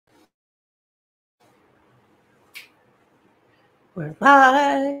We're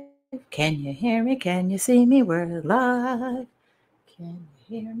live. Can you hear me? Can you see me? We're live. Can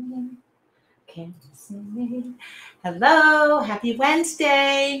you hear me? Can you see me? Hello. Happy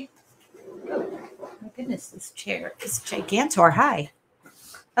Wednesday. Oh, my goodness, this chair is gigantor. Hi.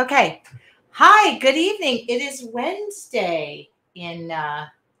 Okay. Hi. Good evening. It is Wednesday in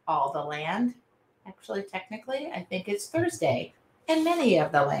all the land. Actually, technically, I think it's Thursday in many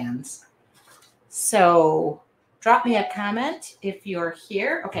of the lands. So drop me a comment if you're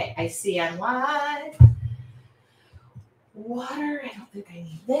here. Okay, I see I'm live. Water. I don't think I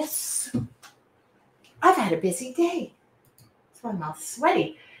need this. I've had a busy day. That's why my mouth's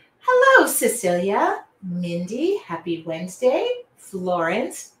sweaty. Hello, Cecilia, Mindy. Happy Wednesday.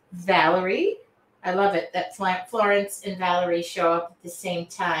 Florence, Valerie. I love it that Florence and Valerie show up at the same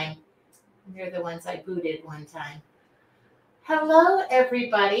time. They're the ones I booted one time. Hello,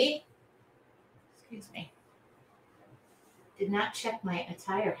 everybody. Excuse me. Did not check my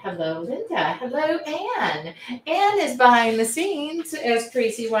attire. Hello, Linda. Hello, Anne. Anne is behind the scenes as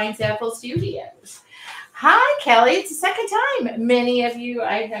Tracy Apple Studios. Hi, Kelly. It's the second time. Many of you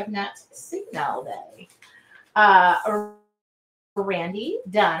I have not seen all day. Randy,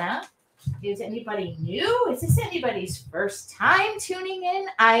 Donna. Is anybody new? Is this anybody's first time tuning in?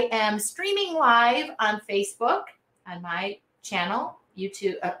 I am streaming live on Facebook, on my channel,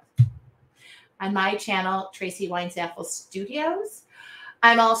 YouTube, on my channel, Tracy Apple Studios.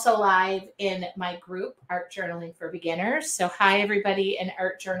 I'm also live in my group, Art Journaling for Beginners. So hi, everybody in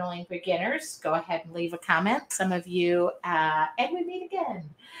Art Journaling Beginners. Go ahead and leave a comment. Some of you, and we meet again.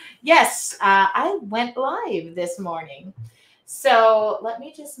 Yes, I went live this morning. So let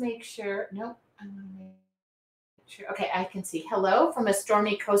me just make sure. Nope. I want to make sure. Okay, I can see. Hello from a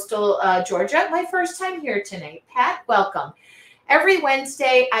stormy coastal Georgia. My first time here tonight. Pat, welcome. Every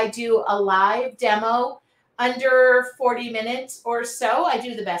Wednesday, I do a live demo under 40 minutes or so. I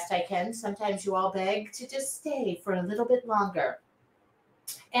do the best I can. Sometimes you all beg to just stay for a little bit longer.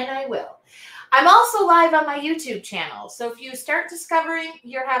 And I will. I'm also live on my YouTube channel. So if you start discovering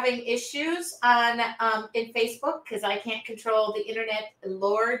you're having issues on in Facebook, because I can't control the internet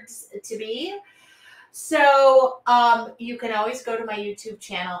lords to be, so you can always go to my YouTube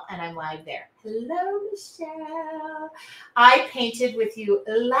channel and I'm live there. Hello, Michelle. I painted with you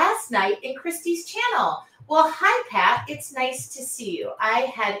last night in Christy's channel. Well, hi, Pat. It's nice to see you. I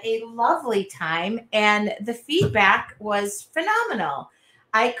had a lovely time and the feedback was phenomenal.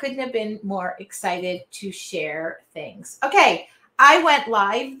 I couldn't have been more excited to share things. Okay, I went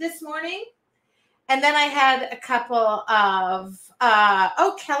live this morning. And then I had a couple of,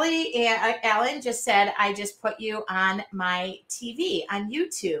 Kelly and Alan just said, I just put you on my TV on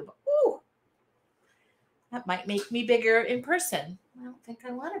YouTube. Ooh, that might make me bigger in person. I don't think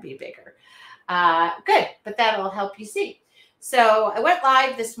I want to be bigger. Good, but that'll help you see. So I went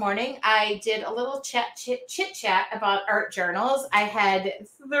live this morning. I did a little chit chat about art journals. I had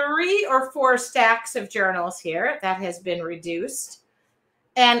 3 or 4 stacks of journals here. That has been reduced.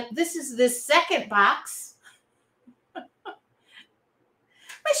 And this is the second box.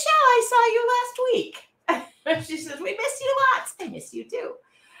 Michelle, I saw you last week. She says, we miss you lots. I miss you too.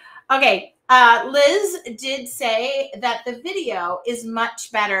 Okay. Liz did say that the video is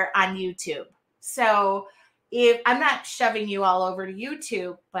much better on YouTube. So if I'm not shoving you all over to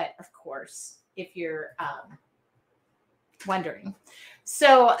YouTube, but of course, if you're wondering.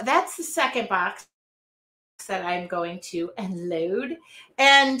 So that's the second box that I'm going to unload.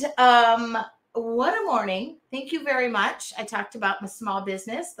 And what a morning. Thank you very much. I talked about my small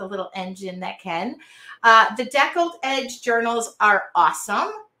business, the little engine that can. The Deckled Edge journals are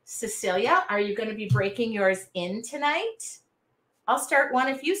awesome. Cecilia, are you going to be breaking yours in tonight? I'll start one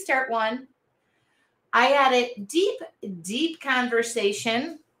if you start one. I had a deep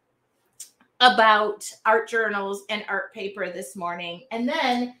conversation about art journals and art paper this morning. And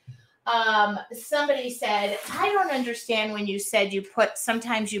then somebody said, I don't understand when you said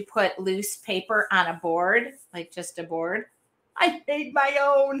sometimes you put loose paper on a board, like just a board. I made my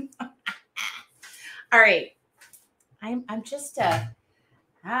own. All right. I'm just a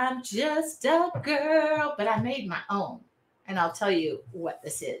girl, but I made my own. And I'll tell you what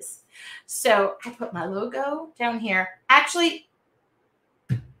this is. So I put my logo down here. Actually,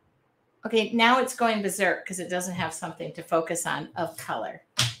 okay, now it's going berserk because it doesn't have something to focus on of color.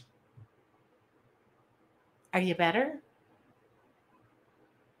 Are you better?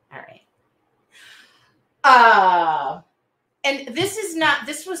 All right. And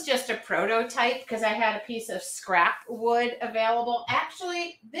this was just a prototype because I had a piece of scrap wood available.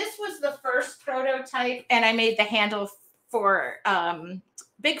 Actually, this was the first prototype and I made the handle for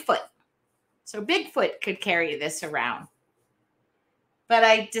Bigfoot. So Bigfoot could carry this around. but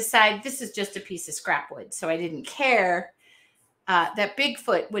I decided this is just a piece of scrap wood. So I didn't care that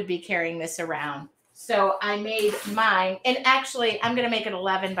Bigfoot would be carrying this around. So I made mine, and actually I'm going to make it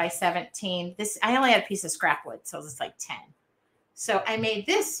 11 by 17. I only had a piece of scrap wood, so it's like 10. So I made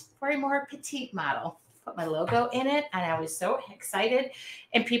this for a more petite model, put my logo in it, and I was so excited.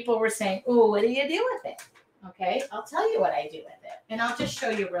 And people were saying, "Oh, what do you do with it?" Okay, I'll tell you what I do with it, and I'll just show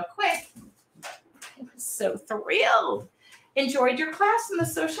you real quick. I was so thrilled. Enjoyed your class in the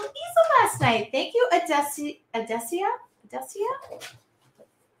social easel last night. Thank you, Adesia.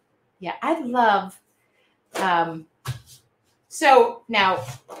 Yeah, I love. So now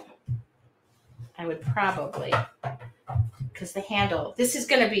I would probably, because the handle, this is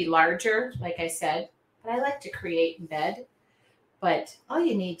going to be larger, like I said, but I like to create in bed. But all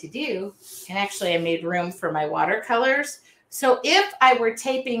you need to do, and actually I made room for my watercolors. So if I were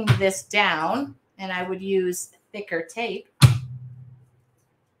taping this down, and I would use thicker tape.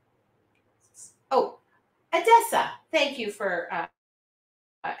 Oh, Adessa, thank you for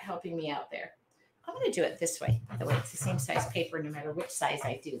helping me out there. I'm going to do it this way. By the way, it's the same size paper no matter which size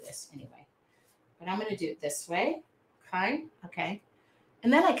I do this anyway. But I'm going to do it this way. Okay.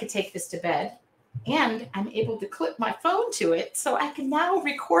 And then I could take this to bed, and I'm able to clip my phone to it so I can now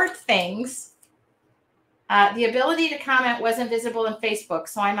record things. The ability to comment wasn't visible in Facebook,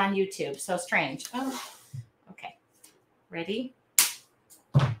 so I'm on YouTube. So strange. Oh, okay. Ready?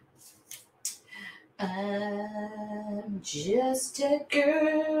 I'm just a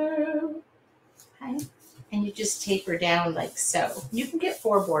girl. Okay. And you just taper down like so. You can get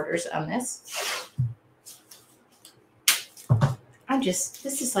 4 borders on this.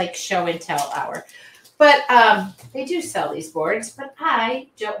 This is like show and tell hour. But they do sell these boards, but I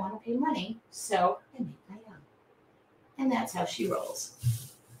don't want to pay money, so I make my own. And that's how she rolls.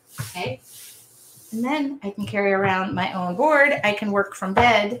 Okay. And then I can carry around my own board. I can work from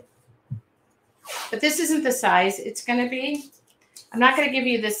bed. But this isn't the size it's going to be. I'm not going to give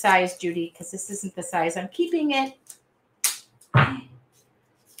you this size, Judy, because this isn't the size. I'm keeping it.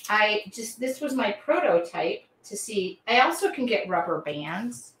 This was my prototype to see. I also can get rubber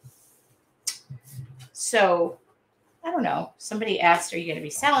bands. So, I don't know. Somebody asked, are you going to be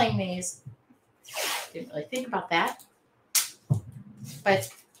selling these? Didn't really think about that. But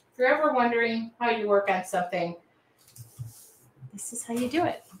if you're ever wondering how you work on something, this is how you do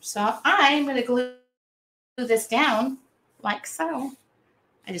it. So I'm going to glue this down like so.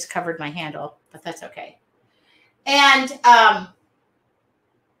 I just covered my handle, but that's okay. And I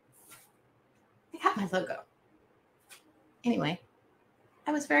got my logo. Anyway,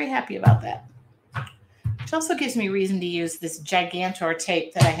 I was very happy about that. Which also gives me reason to use this Gigantor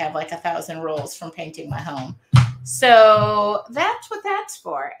tape that I have like 1,000 rolls from painting my home. So that's what that's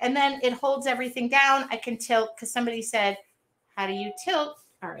for. And then it holds everything down. I can tilt because somebody said, how do you tilt?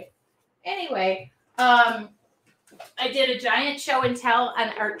 All right. Anyway, I did a giant show and tell on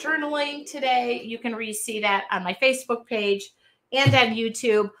art journaling today. You can see that on my Facebook page and on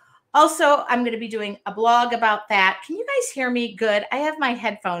YouTube. Also, I'm going to be doing a blog about that. Can you guys hear me good? I have my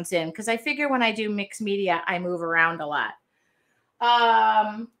headphones in because I figure when I do mixed media, I move around a lot.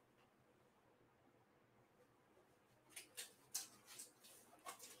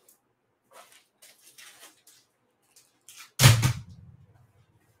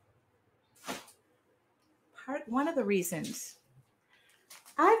 One of the reasons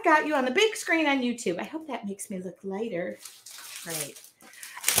I've got you on the big screen on YouTube. I hope that makes me look lighter. All right.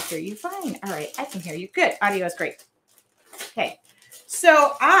 I hear you fine. All right. I can hear you. Good. Audio is great. Okay.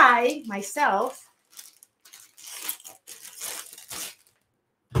 So I, myself,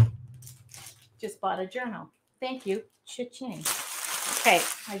 just bought a journal. Thank you. Cha-ching. Okay.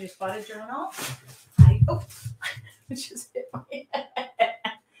 I just bought a journal. Just hit my head.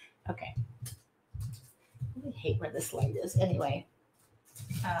 Okay. I hate where this light is. Anyway,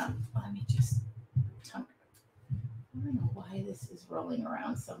 let me just I don't know why this is rolling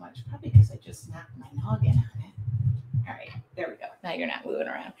around so much. Probably because I just knocked my noggin on it. All right, there we go. Now you're not moving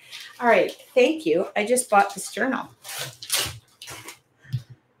around. All right, thank you. I just bought this journal.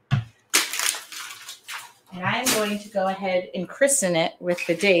 And I'm going to go ahead and christen it with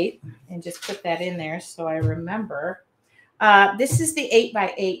the date and just put that in there so I remember. This is the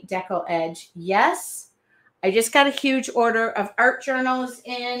 8x8 decal edge. Yes, I just got a huge order of art journals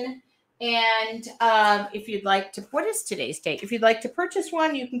in. And if you'd like to, what is today's date? If you'd like to purchase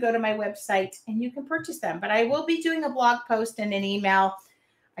one, you can go to my website and you can purchase them. But I will be doing a blog post and an email.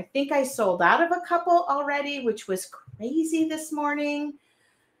 I think I sold out of a couple already, which was crazy this morning.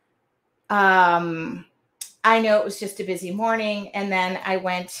 I know it was just a busy morning. And then I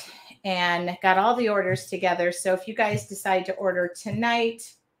went and got all the orders together. So if you guys decide to order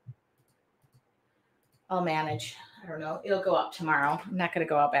tonight, I'll manage. I don't know. It'll go up tomorrow. I'm not going to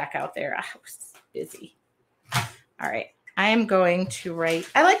go back out there. I was busy. All right. I am going to write.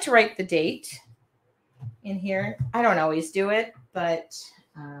 I like to write the date in here. I don't always do it, but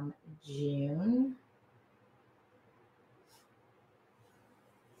June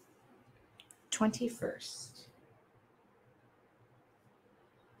 21st,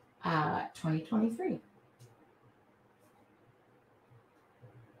 2023.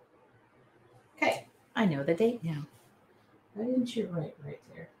 Okay. I know the date now. Why didn't you write right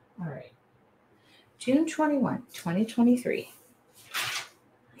there? All right. June 21, 2023.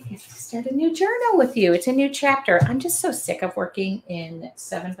 I get to start a new journal with you. It's a new chapter. I'm just so sick of working in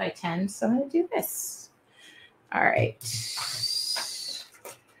 7x10, so I'm going to do this. All right.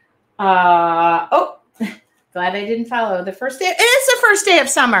 Oh, glad I didn't follow the first day. It is the first day of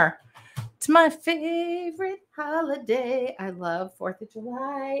summer. It's my favorite holiday. I love 4th of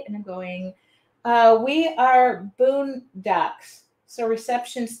July, and I'm going. We are boondocks, so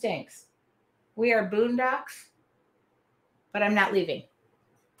reception stinks. We are boondocks, but I'm not leaving.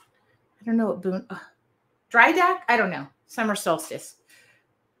 I don't know what dry dock? I don't know. Summer solstice.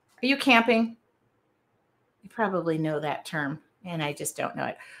 Are you camping? You probably know that term, and I just don't know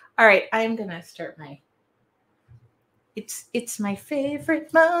it. All right, I'm going to start my It's my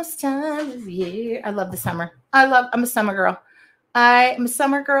favorite most time of year. I love the summer. I'm a summer girl. I am a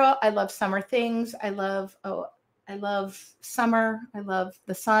summer girl. I love summer things. I love summer. I love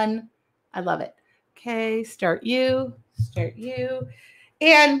the sun. I love it. Okay, start you.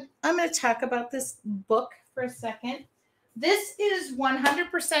 And I'm going to talk about this book for a second. This is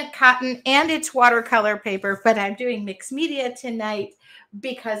 100% cotton and it's watercolor paper, but I'm doing mixed media tonight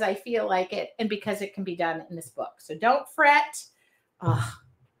because I feel like it and because it can be done in this book. So don't fret. Oh,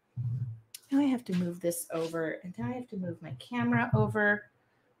 now I have to move this over and now I have to move my camera over.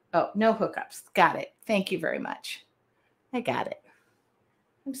 Oh, no hookups. Got it. Thank you very much. I got it.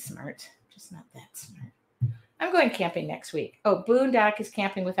 I'm smart, just not that smart. I'm going camping next week. Oh, boondock is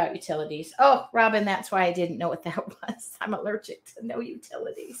camping without utilities. Oh, Robin, that's why I didn't know what that was. I'm allergic to no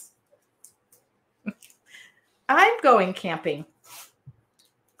utilities. I'm going camping.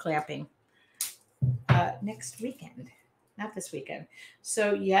 Clamping. Next weekend. Not this weekend.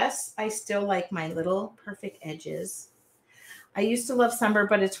 So, yes, I still like my little perfect edges. I used to love summer,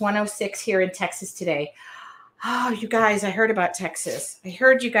 but it's 106 here in Texas today. Oh, you guys, I heard about Texas. I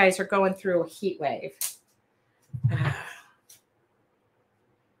heard you guys are going through a heat wave.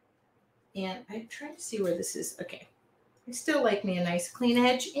 And I'm trying to see where this is. Okay. I still like me a nice clean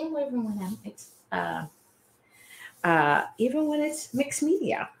edge, even when it's mixed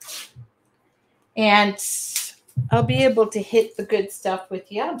media. And I'll be able to hit the good stuff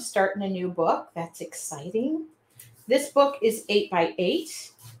with you. I'm starting a new book. That's exciting. This book is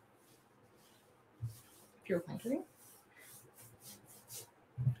 8x8. If you're wondering.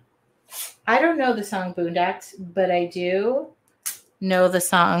 I don't know the song Boondocks, but I do know the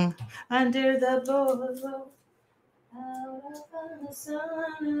song Under the Boardwalk, out of the sun,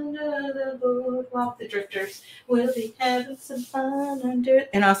 under the boardwalk. The Drifters will be having some fun under.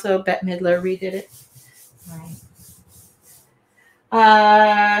 And also Bette Midler redid it. Right.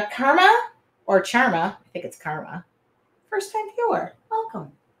 Karma or Charma. I think it's Karma. First time viewer.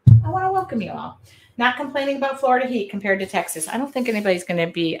 Welcome. I want to welcome you all. Not complaining about Florida heat compared to Texas. I don't think anybody's going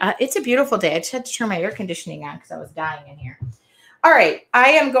to be. It's a beautiful day. I just had to turn my air conditioning on because I was dying in here. All right.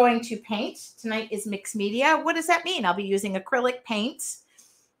 I am going to paint. Tonight is mixed media. What does that mean? I'll be using acrylic paints.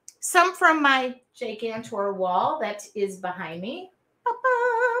 Some from my Gigantor wall that is behind me.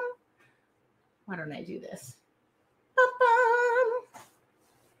 Ba-bum. Why don't I do this? Ba-bum.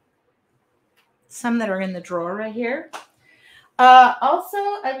 Some that are in the drawer right here. Also,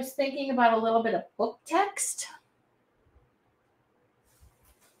 I was thinking about a little bit of book text.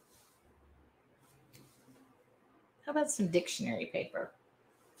 How about some dictionary paper?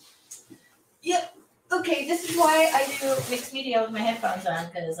 Yep. Okay, this is why I do mixed media with my headphones on,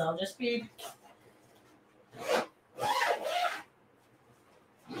 because I'll just be...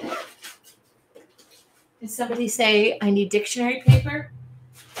 Did somebody say I need dictionary paper?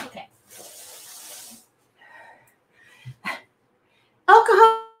 Okay.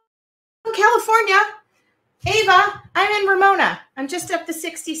 Alcohol in California. Ava, I'm in Ramona. I'm just up to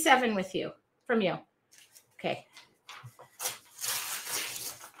 67 with you, from you. Okay.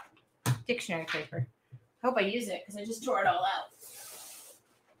 Dictionary paper. Hope I use it because I just tore it all out.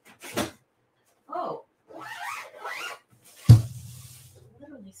 Oh.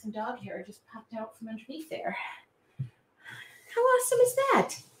 Literally some dog hair just popped out from underneath there. How awesome is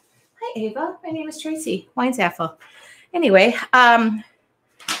that? Hi, Ava. My name is Tracy Weinsaffel. Anyway, I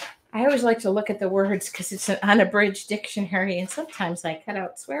always like to look at the words because it's an unabridged dictionary, and sometimes I cut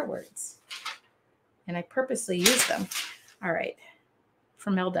out swear words, and I purposely use them. All right.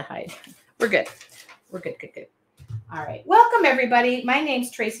 Formaldehyde. We're good. We're good. All right. Welcome, everybody. My name's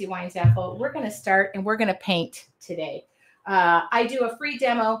Tracy Weinsaffel. We're going to start, and we're going to paint today. I do a free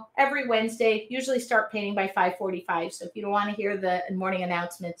demo every Wednesday, usually start painting by 5:45. So if you don't want to hear the morning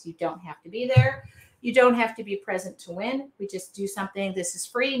announcements, you don't have to be there. You don't have to be present to win. We just do something. This is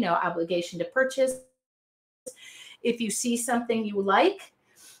free, no obligation to purchase. If you see something you like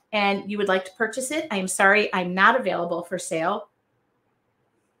and you would like to purchase it, I'm sorry, I'm not available for sale.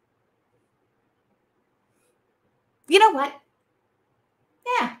 You know what?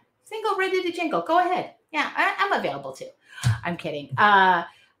 Yeah, single, ready to jingle. Go ahead. Yeah, I'm available too. I'm kidding. I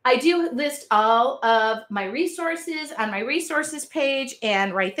do list all of my resources on my resources page,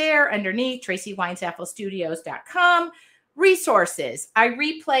 and right there underneath, TracyWeinsaffelsstudios.com, resources. I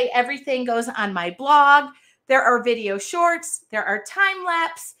replay everything goes on my blog. There are video shorts. There are time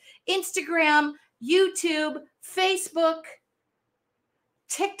lapse, Instagram, YouTube, Facebook,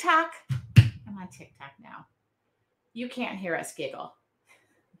 TikTok. I'm on TikTok now. You can't hear us giggle.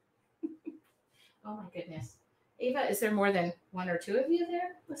 Oh my goodness. Ava, is there more than one or two of you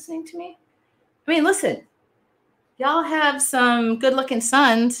there listening to me? I mean, listen, y'all have some good looking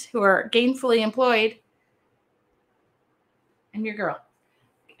sons who are gainfully employed. I'm your girl.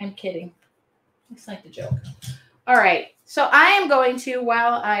 I'm kidding. It's like the joke. All right. So I am going to,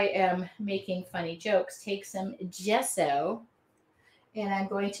 while I am making funny jokes, take some gesso, and I'm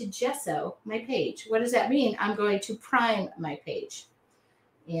going to gesso my page. What does that mean? I'm going to prime my page.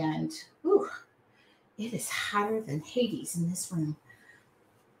 And, ooh, it is hotter than Hades in this room.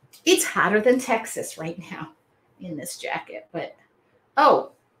 It's hotter than Texas right now in this jacket. But,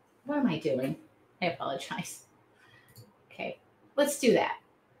 oh, what am I doing? I apologize. Okay, let's do that.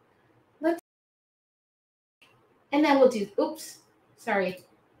 And then we'll do, oops, sorry.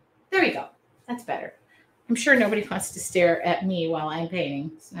 There we go. That's better. I'm sure nobody wants to stare at me while I'm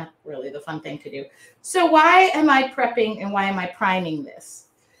painting. It's not really the fun thing to do. So why am I prepping and why am I priming this?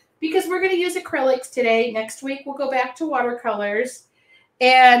 Because we're going to use acrylics today. Next week, we'll go back to watercolors.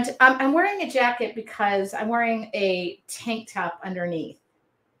 And I'm wearing a jacket because I'm wearing a tank top underneath.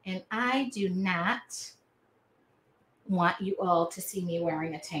 And I do not want you all to see me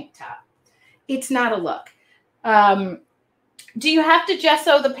wearing a tank top. It's not a look. Do you have to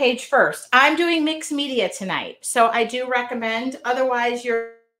gesso the page first? I'm doing mixed media tonight. So I do recommend. Otherwise,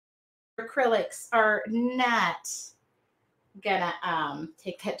 your acrylics are not gonna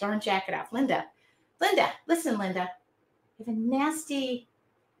take that darn jacket off. Linda, listen, Linda, you have a nasty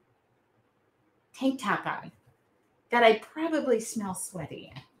tank top on that I probably smell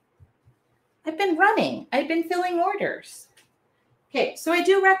sweaty in. I've been running. I've been filling orders. Okay, so I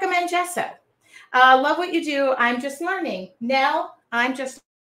do recommend gesso. Love what you do. I'm just learning. Nell, I'm just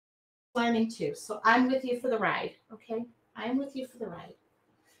learning too. So I'm with you for the ride, okay? I'm with you for the ride.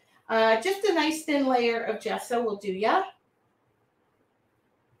 Just a nice thin layer of gesso will do ya.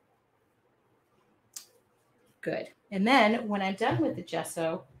 Good. And then when I'm done with the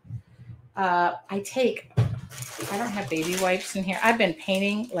gesso, I don't have baby wipes in here. I've been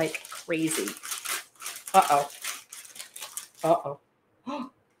painting like crazy. Uh-oh.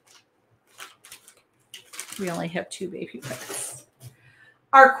 We only have 2 baby wipes.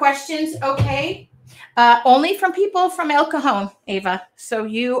 Are questions okay? Only from people from El Cajon, Ava. So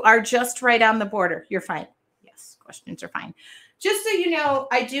you are just right on the border. You're fine. Yes, questions are fine. Just so you know,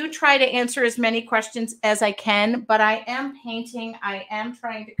 I do try to answer as many questions as I can, but I am painting. I am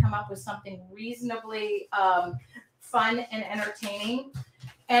trying to come up with something reasonably fun and entertaining.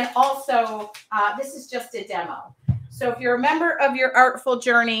 And also, this is just a demo. So if you're a member of Your Artful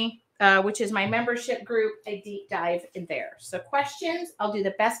Journey, which is my membership group, I deep dive in there. So questions, I'll do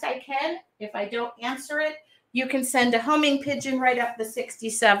the best I can. If I don't answer it, you can send a homing pigeon right up the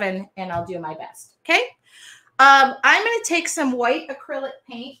 67 and I'll do my best. Okay. I'm going to take some white acrylic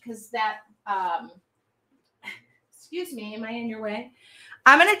paint because that, excuse me, am I in your way?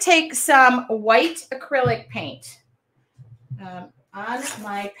 I'm going to take some white acrylic paint on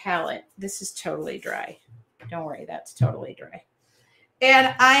my palette. This is totally dry. Don't worry, that's totally dry.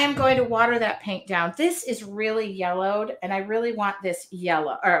 And I am going to water that paint down. This is really yellowed, and I really want this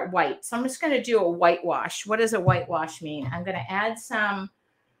yellow or white. So I'm just going to do a whitewash. What does a whitewash mean? I'm going to add some,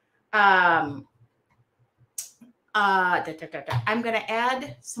 I'm going to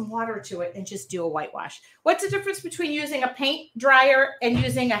add some water to it and just do a whitewash. What's the difference between using a paint dryer and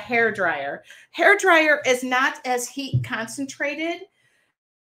using a hair dryer? Hair dryer is not as heat concentrated.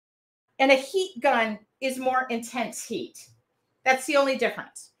 And a heat gun is more intense heat. That's the only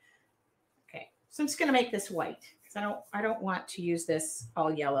difference. Okay, so I'm just going to make this white because I don't want to use this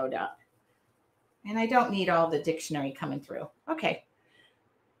all yellowed up. And I don't need all the dictionary coming through. Okay.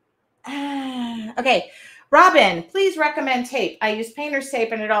 Okay. Robin, please recommend tape. I use painter's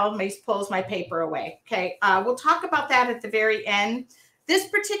tape and it always pulls my paper away. Okay. We'll talk about that at the very end. This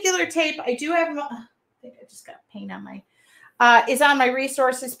particular tape, I do have, I think I just got paint on my, is on my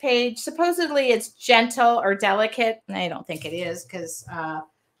resources page. Supposedly it's gentle or delicate. I don't think it is because,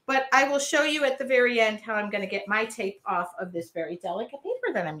 but I will show you at the very end how I'm going to get my tape off of this very delicate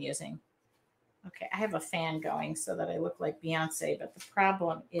paper that I'm using. Okay, I have a fan going so that I look like Beyonce, but the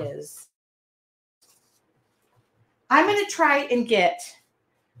problem is I'm going to try and get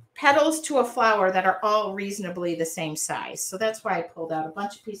petals to a flower that are all reasonably the same size. So that's why I pulled out a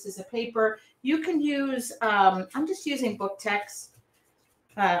bunch of pieces of paper. You can use, I'm just using book text.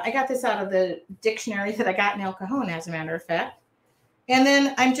 I got this out of the dictionary that I got in El Cajon, as a matter of fact. And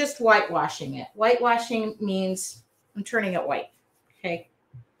then I'm just whitewashing it. Whitewashing means I'm turning it white, okay?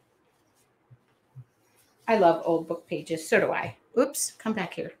 I love old book pages. So do I. Oops, come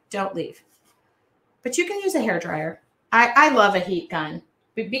back here. Don't leave. But you can use a hairdryer. I love a heat gun.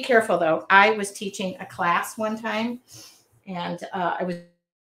 Be careful, though. I was teaching a class one time, and I was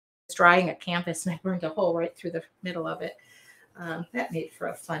drying a canvas, and I burned a hole right through the middle of it. That made for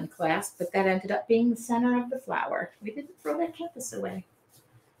a fun class, but that ended up being the center of the flower. We didn't throw that canvas away.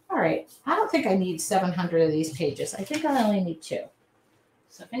 All right. I don't think I need 700 of these pages. I think I only need 2.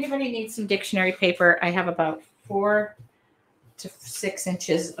 So if anybody needs some dictionary paper, I have about 4 to 6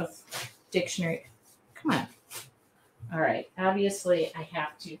 inches of dictionary. Come on. All right. Obviously, I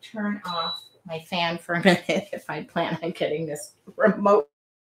have to turn off my fan for a minute if I plan on getting this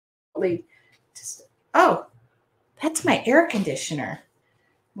remotely. Oh, that's my air conditioner.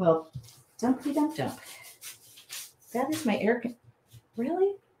 Well, dumpty dump dump. That is my air conditioner.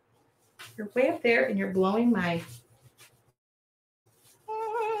 Really? You're way up there and you're blowing my...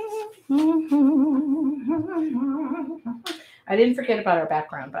 I didn't forget about our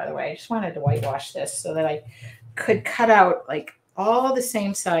background, by the way. I just wanted to whitewash this so that I could cut out like all the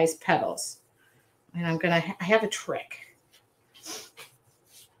same size petals. And I have a trick.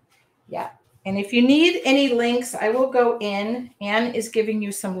 Yeah. And if you need any links, I will go in. Anne is giving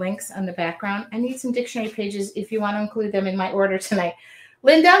you some links on the background. I need some dictionary pages if you want to include them in my order tonight.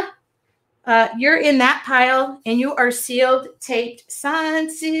 Linda, you're in that pile and you are sealed, taped,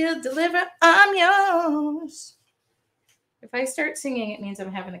 signed, sealed, delivered. I'm yours. If I start singing, it means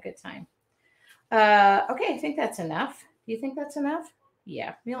I'm having a good time. Okay, I think that's enough. Do you think that's enough?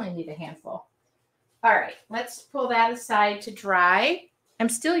 Yeah, we only need a handful. All right, let's pull that aside to dry. I'm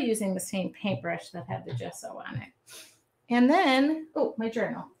still using the same paintbrush that had the gesso on it. And then, oh, my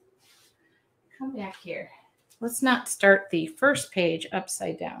journal. Come back here. Let's not start the first page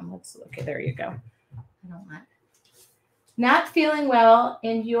upside down. Let's look at, there you go. I don't want. Not feeling well,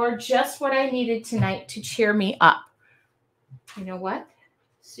 and you're just what I needed tonight to cheer me up. You know what?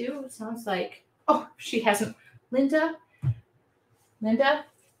 Sue sounds like, oh, she hasn't. Linda,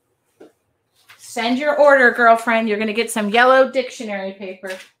 send your order, girlfriend. You're going to get some yellow dictionary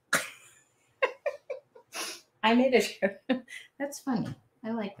paper. I made it. That's funny.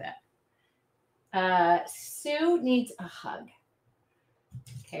 I like that. Sue needs a hug.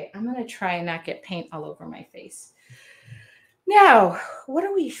 Okay, I'm going to try and not get paint all over my face. Now, what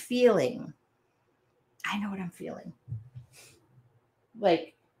are we feeling? I know what I'm feeling.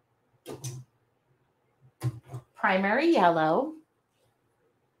 Like primary yellow,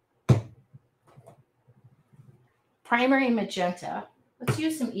 primary magenta. Let's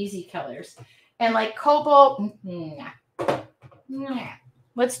use some easy colors. And like cobalt,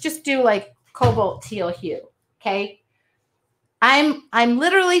 let's just do like cobalt teal hue, okay? I'm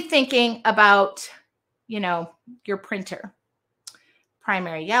literally thinking about, you know, your printer.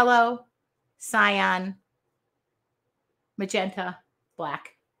 Primary yellow, cyan, magenta, black.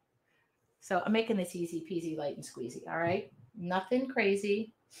 So I'm making this easy peasy, light and squeezy, all right? Nothing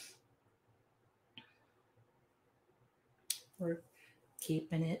crazy. We're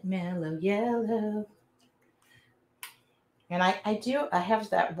keeping it mellow yellow. And I have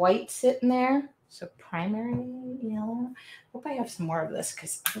that white sitting there. So primary yellow. Hope I have some more of this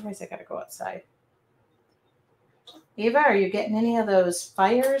because otherwise I got to go outside. Eva, are you getting any of those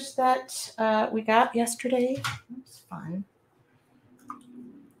fires that we got yesterday? That was fun.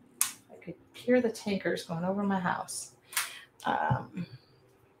 I could hear the tankers going over my house. And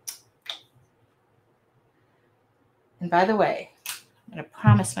by the way, I'm going to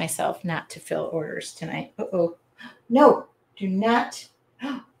promise myself not to fill orders tonight. Uh-oh. No, do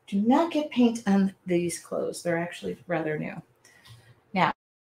Do not get paint on these clothes. They're actually rather new. Now,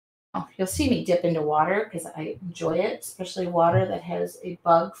 you'll see me dip into water because I enjoy it, especially water that has a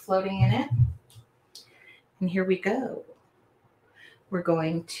bug floating in it. And here we go. We're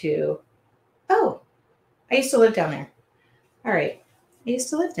going to, oh, I used to live down there. All right, I used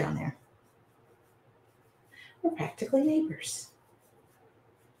to live down there. We're practically neighbors.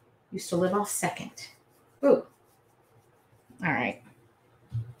 Used to live off Second. Ooh. All right.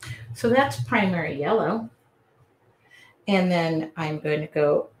 So that's primary yellow. And then I'm going to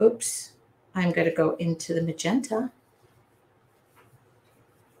go, oops, I'm going to go into the magenta.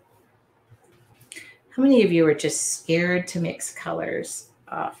 How many of you are just scared to mix colors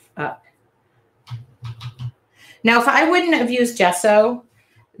up? Now, if I wouldn't have used gesso,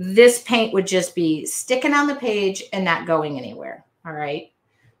 this paint would just be sticking on the page and not going anywhere. All right.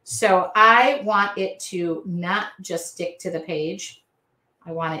 So I want it to not just stick to the page.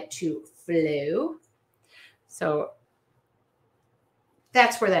 I want it to flow. So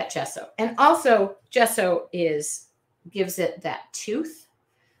that's where that gesso. And also gesso gives it that tooth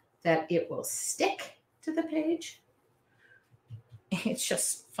that it will stick to the page. It's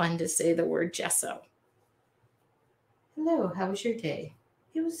just fun to say the word gesso. Hello, how was your day?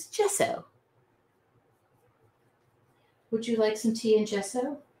 It was gesso. Would you like some tea and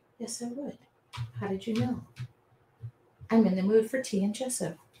gesso? Yes, I would. How did you know? I'm in the mood for tea and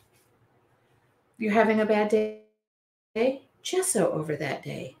gesso. You're having a bad day? Gesso over that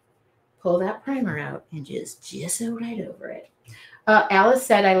day. Pull that primer out and just gesso right over it. Alice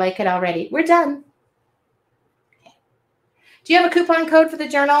said, I like it already. We're done. Okay. Do you have a coupon code for the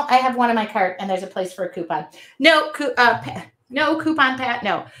journal? I have one in my cart, and there's a place for a coupon. No coupon, Pat.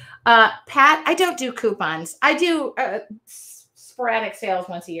 No. Pat, I don't do coupons. I do sporadic sales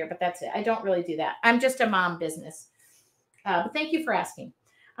once a year, but that's it. I don't really do that. I'm just a mom business. But thank you for asking.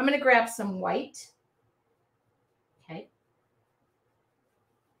 I'm going to grab some white. Okay.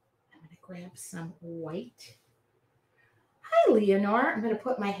 I'm going to grab some white. Hi, Leonore. I'm going to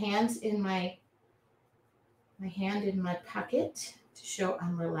put my hands in my hand in my pocket to show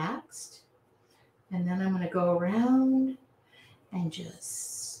I'm relaxed. And then I'm going to go around and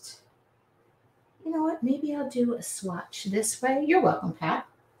just, you know what? Maybe I'll do a swatch this way. You're welcome, Pat.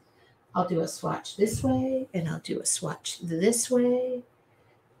 I'll do a swatch this way, and I'll do a swatch this way.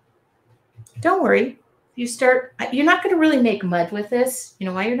 Don't worry. You're not going to really make mud with this. You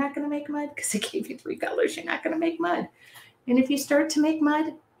know why you're not going to make mud? Because I gave you 3 colors. You're not going to make mud. And if you start to make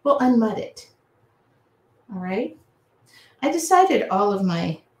mud, we'll unmud it. All right? I decided all of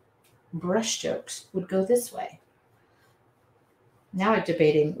my brush strokes would go this way. Now I'm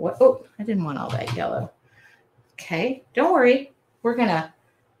debating what, oh, I didn't want all that yellow. Okay, don't worry. We're going to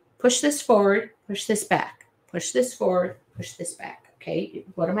push this forward, push this back, push this forward, push this back. Okay,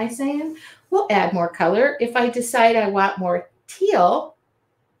 what am I saying? We'll add more color. If I decide I want more teal,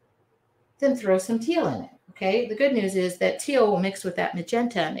 then throw some teal in it. Okay, the good news is that teal will mix with that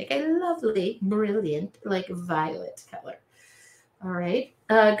magenta and make a lovely, brilliant, like violet color. All right.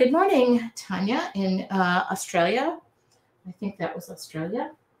 Good morning, Tanya in Australia. I think that was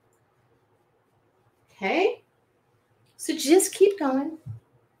Australia. Okay. So just keep going.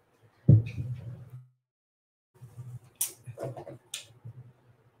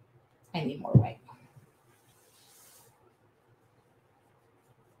 I need more white.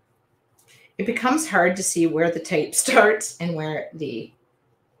 It becomes hard to see where the tape starts and where the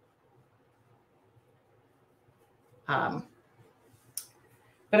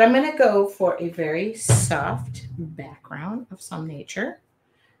but I'm going to go for a very soft background of some nature.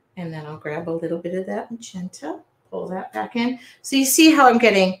 And then I'll grab a little bit of that magenta, pull that back in. So you see how I'm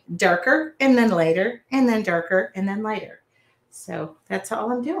getting darker and then lighter and then darker and then lighter. So that's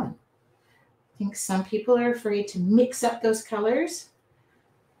all I'm doing. I think some people are afraid to mix up those colors.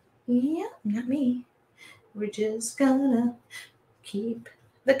 Yeah, not me. We're just gonna keep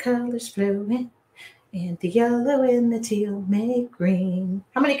the colors flowing. And the yellow and the teal make green.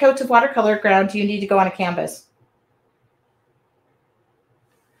 How many coats of watercolor ground do you need to go on a canvas?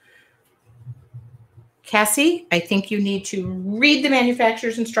 Cassie, I think you need to read the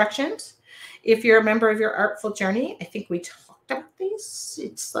manufacturer's instructions. If you're a member of your Artful Journey, I think we talked about these.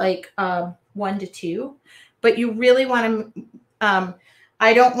 It's like 1 to 2. But you really want to,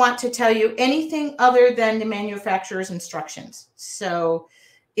 I don't want to tell you anything other than the manufacturer's instructions. So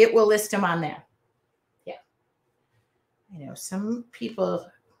it will list them on there. You know, some people,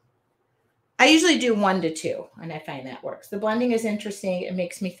 I usually do 1 to 2, and I find that works. The blending is interesting. It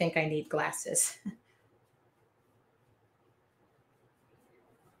makes me think I need glasses.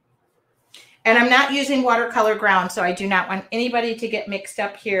 And I'm not using watercolor ground, so I do not want anybody to get mixed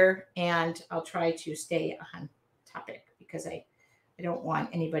up here. And I'll try to stay on topic because I don't want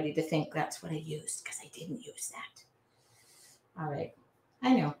anybody to think that's what I used because I didn't use that. All right.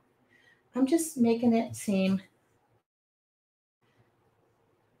 I know. I'm just making it seem.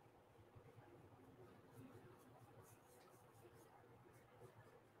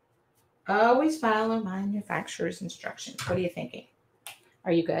 Always follow manufacturer's instructions. What are you thinking?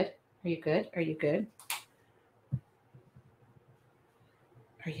 Are you good? Are you good? Are you good?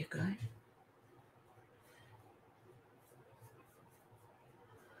 Are you good?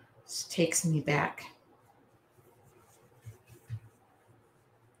 This takes me back.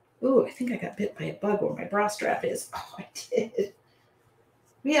 Ooh, I think I got bit by a bug where my bra strap is. Oh, I did.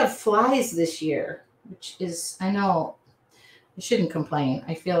 We have flies this year, which is, I know, I shouldn't complain.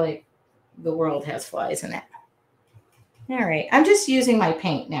 I feel like the world has flies in it. All right, I'm just using my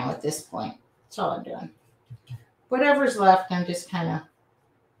paint now at this point. That's all I'm doing. Whatever's left, I'm just kind of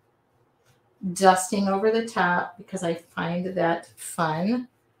dusting over the top because I find that fun.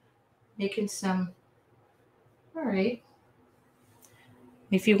 Making some, all right.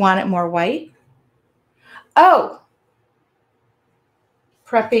 If you want it more white. Oh,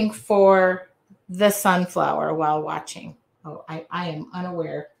 prepping for the sunflower while watching. Oh, I am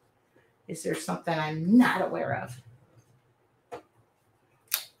unaware. Is there something I'm not aware of?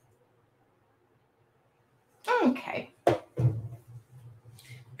 Okay.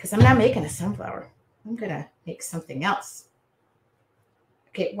 Because I'm not making a sunflower. I'm going to make something else.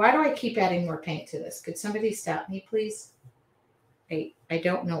 Okay, why do I keep adding more paint to this? Could somebody stop me, please? I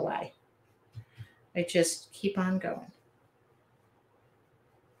don't know why. I just keep on going.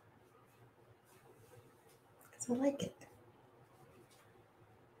 Because I like it.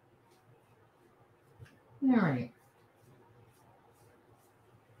 All right.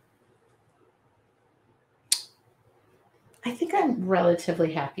 I think I'm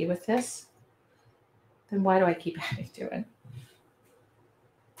relatively happy with this. Then why do I keep adding to it?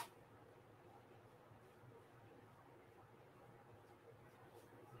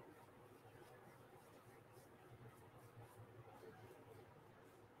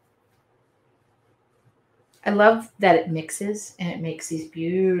 I love that it mixes and it makes these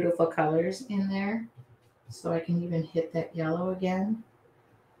beautiful colors in there. So I can even hit that yellow again.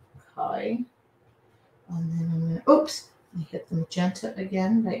 Okay. And then I'm going to, oops, I hit the magenta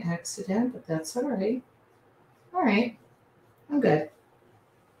again by accident, but that's all right. All right, I'm good.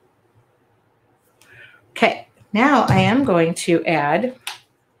 Okay, now I am going to add,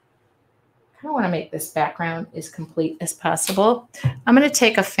 I don't want to make this background as complete as possible. I'm going to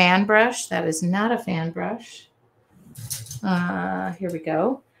take a fan brush. That is not a fan brush. Here we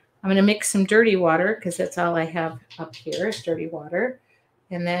go. I'm going to mix some dirty water because that's all I have up here is dirty water.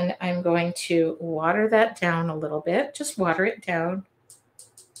 And then I'm going to water that down a little bit. Just water it down.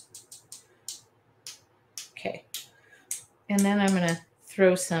 Okay. And then I'm going to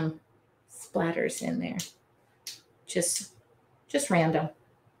throw some splatters in there. Just random.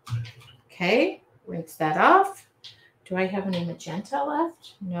 Okay. Rinse that off. Do I have any magenta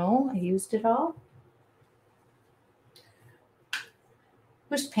left? No, I used it all.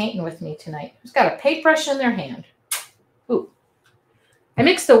 Who's painting with me tonight? Who's got a paintbrush in their hand? Ooh. I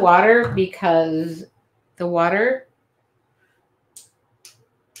mix the water because the water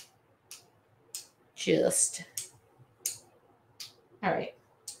just, all right.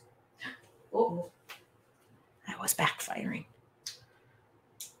 Oh, that was backfiring.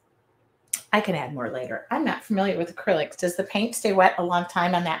 I can add more later. I'm not familiar with acrylics. Does the paint stay wet a long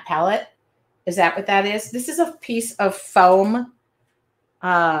time on that palette? Is that what that is? This is a piece of foam.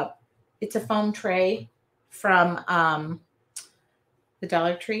 It's a foam tray from the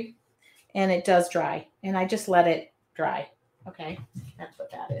Dollar Tree, and it does dry, and I just let it dry. Okay, that's what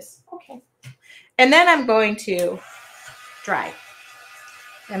that is. Okay, and then I'm going to dry,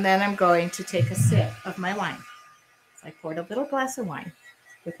 and then I'm going to take a sip of my wine. So I poured a little glass of wine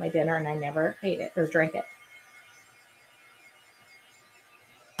with my dinner, and I never ate it or drank it.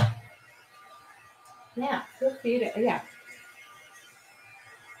 Yeah, feel free to, yeah.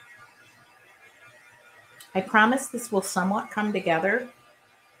 I promise this will somewhat come together.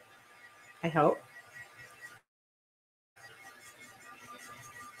 I hope.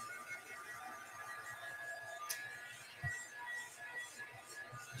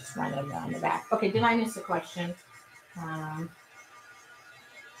 Just running down the back. Okay, did I miss a question? I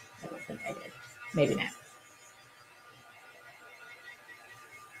don't think I did. Maybe not.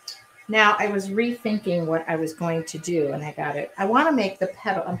 Now, I was rethinking what I was going to do, and I got it. I want to make the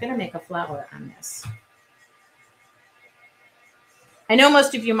petal. I'm going to make a flower on this. I know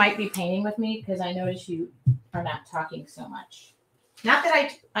most of you might be painting with me because I notice you are not talking so much. Not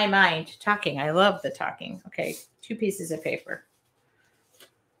that I mind talking. I love the talking. Okay, 2 pieces of paper.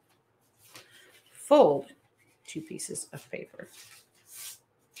 Fold 2 pieces of paper.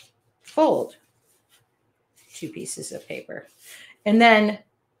 Fold 2 pieces of paper. And then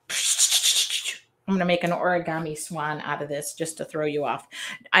I'm going to make an origami swan out of this just to throw you off.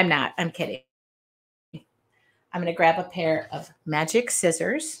 I'm not. I'm kidding. I'm going to grab a pair of magic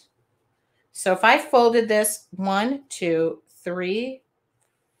scissors. So if I folded this 1, 2, 3,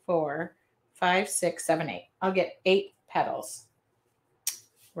 4, 5, 6, 7, 8, I'll get 8 petals,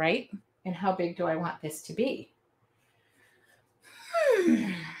 right? And how big do I want this to be?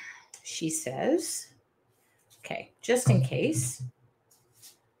 She says, okay, just in case,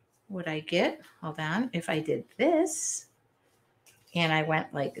 would I get, hold on, if I did this and I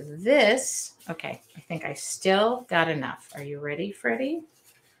went like this, okay, I think I still got enough. Are you ready, Freddie?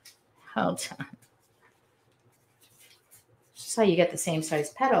 Hold on. Just how you get the same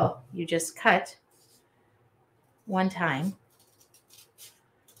size petal. You just cut 1 time.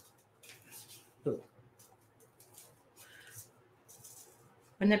 Ooh.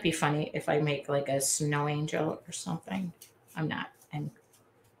 Wouldn't it be funny if I make like a snow angel or something? I'm not.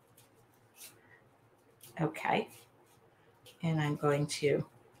 Okay. And I'm going to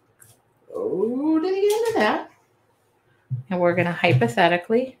go to the end of that. And we're going to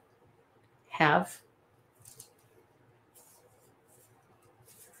hypothetically have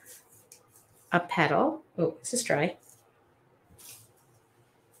a petal. Oh, this is dry.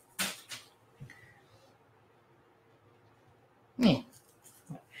 Yeah.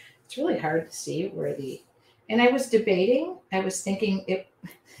 It's really hard to see where the, and I was debating, I was thinking it,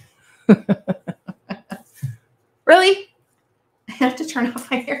 really? I have to turn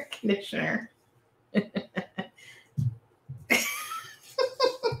off my air conditioner. I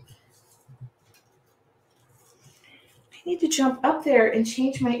need to jump up there and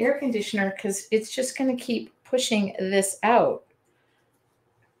change my air conditioner because it's just going to keep pushing this out.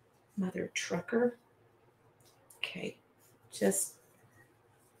 Mother trucker. Okay. Just,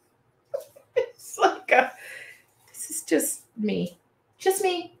 it's like this is just me. Just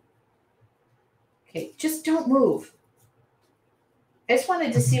me. Okay. Just don't move. I just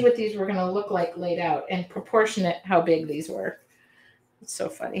wanted to see what these were going to look like laid out and proportionate how big these were. It's so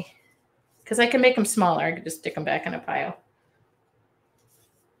funny. Because I can make them smaller. I could just stick them back in a pile.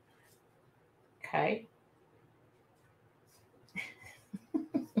 Okay. I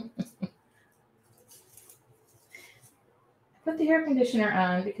put the air conditioner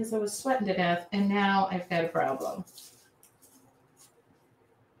on because I was sweating to death, and now I've got a problem.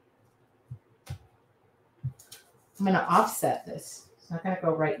 I'm going to offset this. It's not going to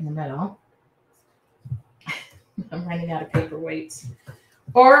go right in the middle. I'm running out of paper weights.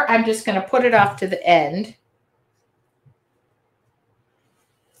 Or I'm just going to put it off to the end.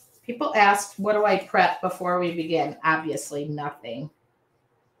 People asked, what do I prep before we begin? Obviously, nothing.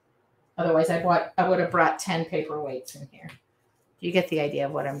 Otherwise, I would have brought 10 paper weights in here. You get the idea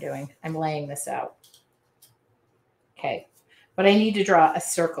of what I'm doing. I'm laying this out. Okay. But I need to draw a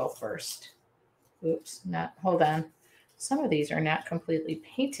circle first. Oops, hold on. Some of these are not completely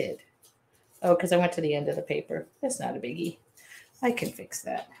painted. Oh, because I went to the end of the paper. That's not a biggie. I can fix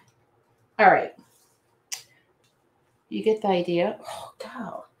that. All right. You get the idea? Oh,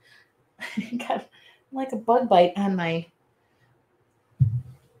 God. I got like a bug bite on my... I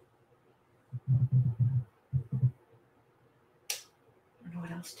don't know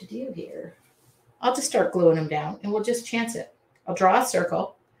what else to do here. I'll just start gluing them down and we'll just chance it. I'll draw a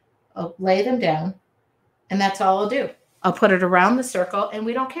circle. I'll lay them down. And that's all I'll do. I'll put it around the circle and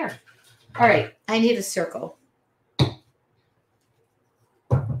we don't care. All right. I need a circle.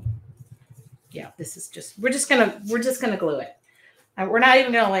 Yeah, this is just, we're just gonna glue it. We're not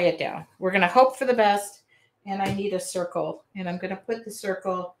even gonna lay it down. We're gonna hope for the best. And I need a circle. And I'm gonna put the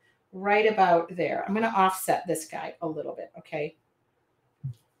circle right about there. I'm gonna offset this guy a little bit, okay?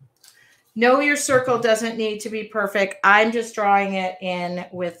 No, your circle doesn't need to be perfect. I'm just drawing it in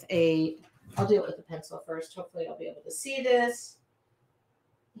with a, I'll do it with a pencil first. Hopefully I'll be able to see this.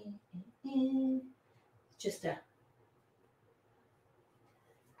 Just a,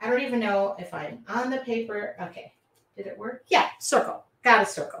 I don't even know if I'm on the paper. Okay. Did it work? Yeah, circle. Got a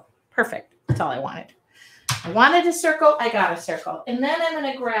circle. Perfect. That's all I wanted. I wanted a circle. I got a circle. And then I'm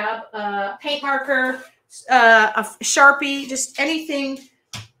going to grab a paint marker, a Sharpie, just anything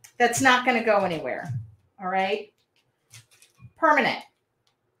that's not going to go anywhere. All right. Permanent.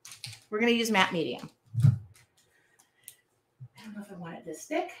 We're going to use matte medium. I don't know if I want it to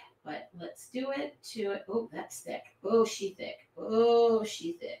stick. But let's do it to it. Oh, that's thick. Oh, she thick. Oh,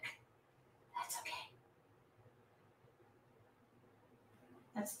 she thick. That's okay.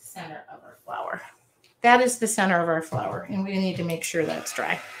 That's the center of our flower. That is the center of our flower, and we need to make sure that's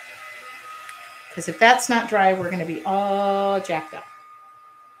dry. Because if that's not dry, we're going to be all jacked up.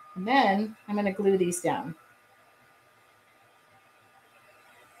 And then I'm going to glue these down.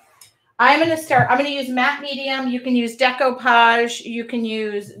 I'm going to use matte medium. You can use decoupage. You can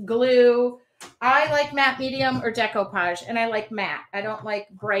use glue. I like matte medium or decoupage, and I like matte. I don't like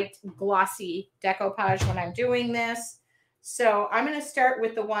bright, glossy decoupage when I'm doing this. So I'm going to start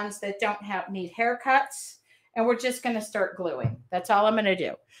with the ones that don't need haircuts, and we're just going to start gluing. That's all I'm going to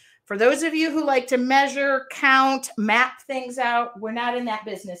do. For those of you who like to measure, count, map things out, we're not in that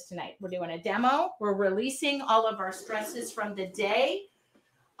business tonight. We're doing a demo. We're releasing all of our stresses from the day.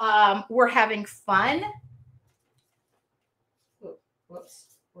 We're having fun. Ooh, whoops,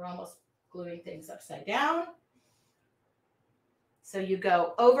 we're almost gluing things upside down. So you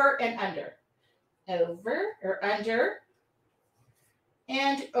go over and under, over or under,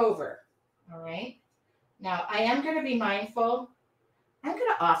 and over. All right. Now I am going to be mindful. I'm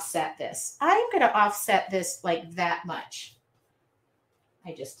going to offset this. I'm going to offset this like that much.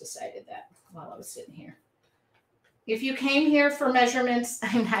 I just decided that while I was sitting here. If you came here for measurements,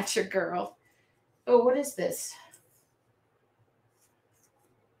 I'm not your girl. Oh, what is this?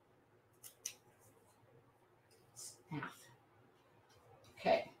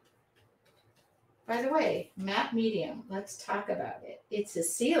 Okay. By the way, matte medium, let's talk about it. It's a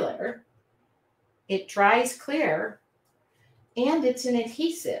sealer. It dries clear, and it's an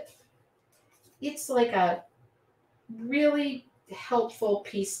adhesive. It's like a really helpful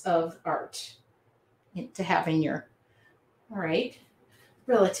piece of art to have in your, all right,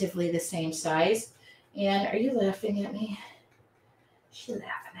 relatively the same size. And are you laughing at me? She's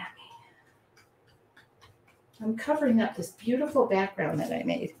laughing at me. I'm covering up this beautiful background that I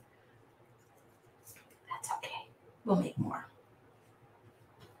made. That's okay. We'll make more.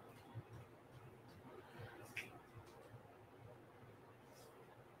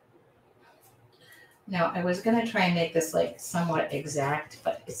 Now, I was going to try and make this like somewhat exact,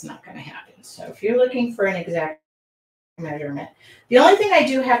 but it's not going to happen. So if you're looking for an exact measurement, the only thing I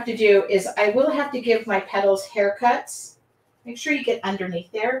do have to do is I will have to give my petals haircuts. Make sure you get underneath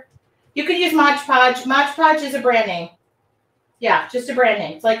there. You could use Mod Podge. Mod Podge is a brand name. Yeah, just a brand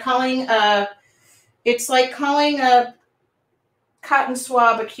name. It's like calling a cotton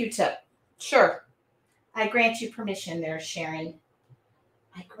swab a Q-tip. Sure. I grant you permission there, Sharon.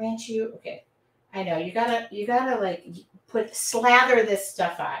 I grant you. Okay. I know you gotta like slather this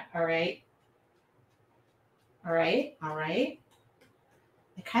stuff on. All right. All right. All right.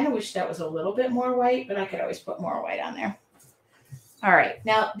 I kind of wish that was a little bit more white, but I could always put more white on there. All right.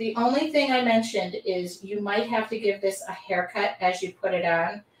 Now, the only thing I mentioned is you might have to give this a haircut as you put it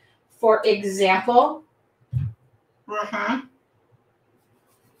on. For example,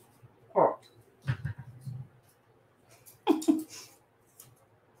 oh.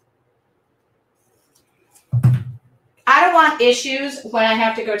 I don't want issues when I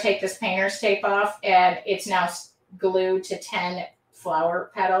have to go take this painter's tape off and it's now glued to 10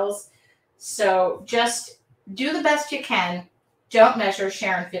 flower petals. So just do the best you can. Don't measure.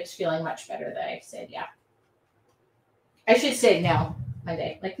 Sharon Phipps feeling much better that I said, yeah. I should say no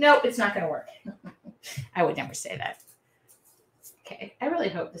Monday. Like, no, it's not going to work. I would never say that. Okay. I really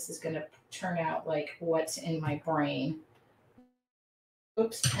hope this is going to turn out like what's in my brain.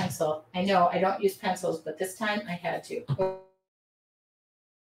 Oops, pencil. I know I don't use pencils, but this time I had to.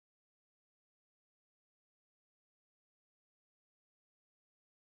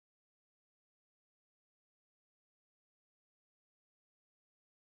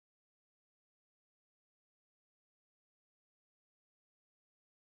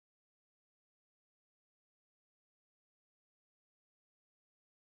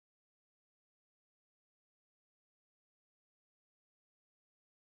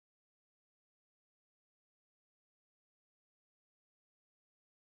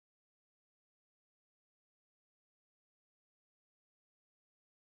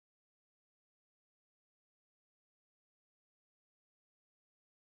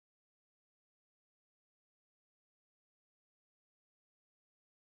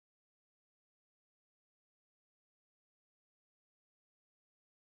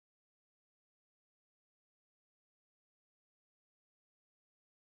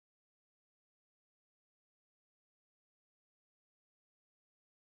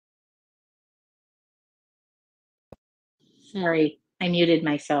 Sorry, I muted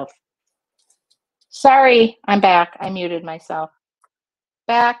myself. Sorry, I'm back. I muted myself.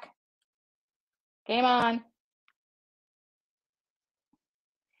 Back. Game on.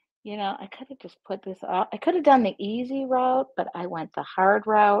 You know, I could have just put this off. I could have done the easy route, but I went the hard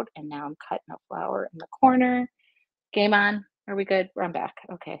route, and now I'm cutting a flower in the corner. Game on. Are we good? I'm back.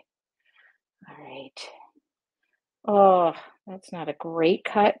 Okay. All right. Oh, that's not a great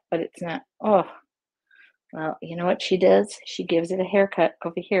cut, but it's not. Oh, well, you know what she does? She gives it a haircut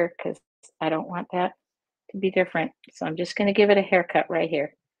over here because I don't want that to be different. So I'm just going to give it a haircut right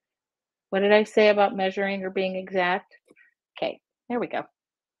here. What did I say about measuring or being exact? Okay, there we go.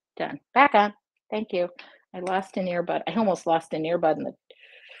 Done. Back on. Thank you. I lost an earbud. I almost lost an earbud in the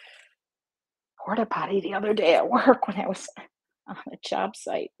porta potty the other day at work when I was on a job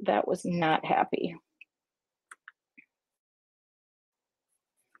site. That was not happy.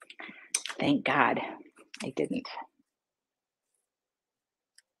 Thank God I didn't.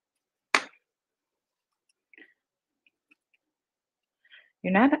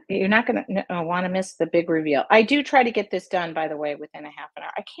 You're not gonna want to miss the big reveal. I do try to get this done, by the way, within a half an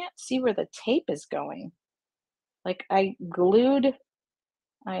hour. I can't see where the tape is going. Like I glued.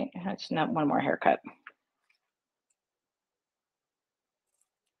 It's not one more haircut.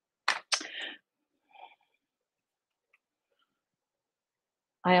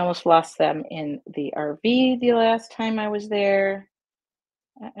 I almost lost them in the RV the last time I was there.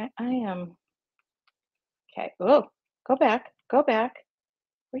 I am okay. Oh, go back. Go back.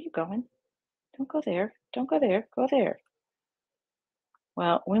 Where are you going? Don't go there. Don't go there. Go there.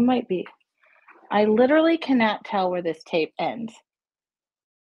 Well, we might be. I literally cannot tell where this tape ends.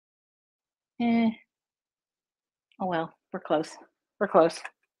 Oh well, we're close. We're close.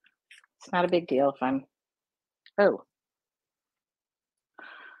 It's not a big deal if I'm. Oh,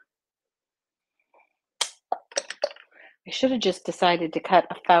 I should have just decided to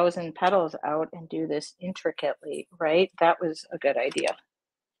cut 1,000 petals out and do this intricately, right? That was a good idea.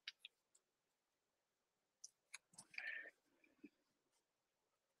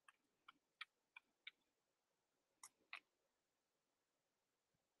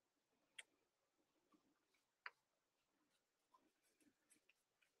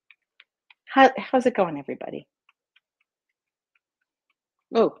 How's it going, everybody?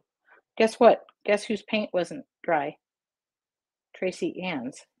 Oh, guess what? Guess whose paint wasn't dry? Tracy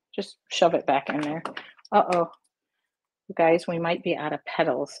Ann's. Just shove it back in there. Uh-oh. You guys, we might be out of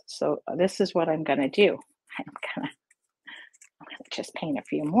petals. So this is what I'm gonna do. I'm gonna just paint a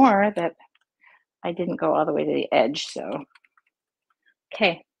few more that I didn't go all the way to the edge. So,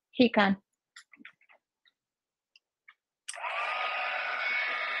 okay, heat gun.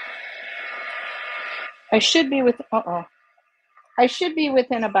 I should be with, I should be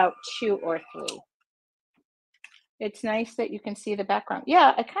within about 2 or 3. It's nice that you can see the background.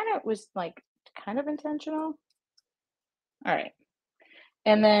 Yeah, I kind of was like kind of intentional. All right.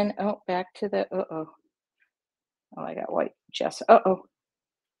 And then, back to the, oh, I got white. Just, Mm-mm.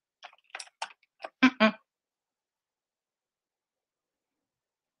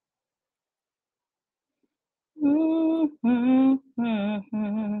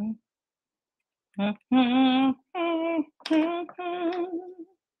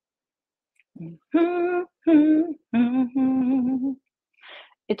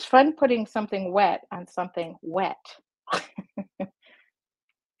 It's fun putting something wet on something wet.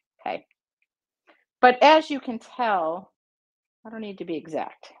 Okay. But as you can tell, I don't need to be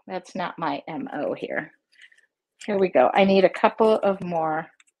exact. That's not my MO here. Here we go. I need a couple of more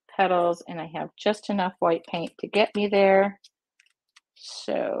petals and I have just enough white paint to get me there.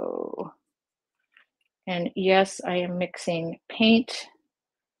 So, and yes, I am mixing paint.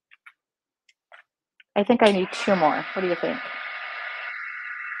 I think I need 2 more. What do you think?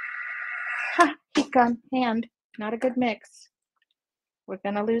 Ha, heat gun, hand. Not a good mix. We're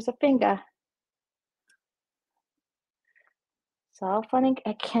gonna lose a finger. It's all funny.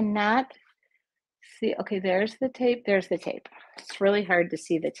 I cannot see. Okay, there's the tape. There's the tape. It's really hard to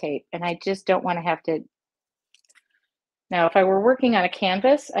see the tape, and I just don't want to have to. Now, if I were working on a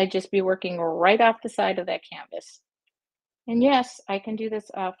canvas, I'd just be working right off the side of that canvas. And yes, I can do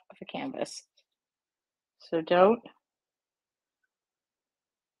this off of a canvas. So don't.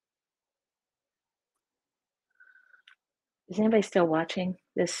 Is anybody still watching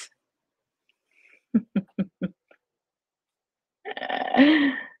this?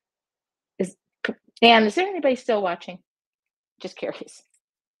 is Dan, is there anybody still watching? Just curious.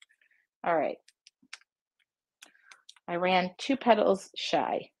 All right. I ran 2 petals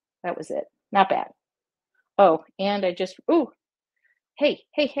shy. That was it. Not bad. Oh, and I just, hey.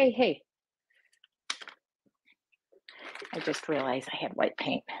 I just realized I had white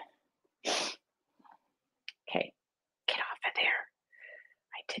paint. Okay, get off of there.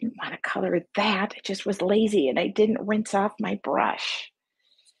 I didn't want to color that. I just was lazy and I didn't rinse off my brush.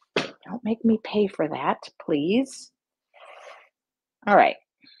 Don't make me pay for that, please. All right.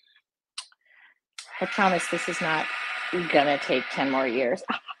 I promise this is not gonna take 10 more years.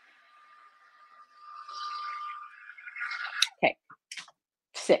 Okay,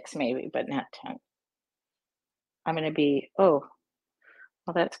 6 maybe, but not 10. I'm gonna be, oh,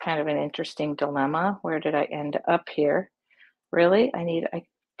 well, that's kind of an interesting dilemma. Where did I end up here? Really? I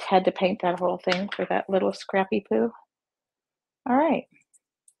had to paint that whole thing for that little scrappy poo? All right.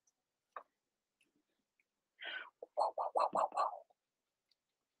 Whoa, whoa, whoa, whoa, whoa.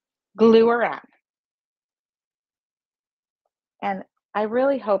 Glue her on. And I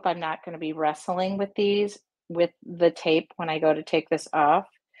really hope I'm not going to be wrestling with these with the tape when I go to take this off.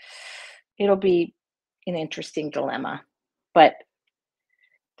 It'll be an interesting dilemma. But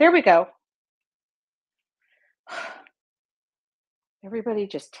there we go. Everybody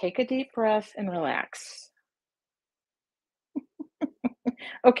just take a deep breath and relax.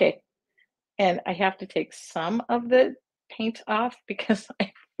 Okay. And I have to take some of the paint off because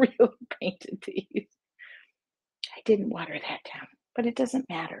I really painted these. I didn't water that down, but it doesn't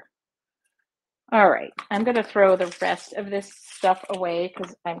matter. All right, I'm going to throw the rest of this stuff away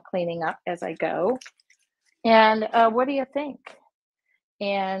because I'm cleaning up as I go. And what do you think?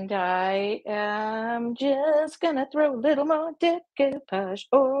 And I am just going to throw a little more decoupage,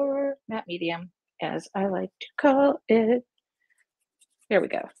 or matte medium, as I like to call it. There we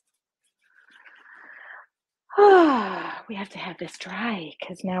go. We have to have this dry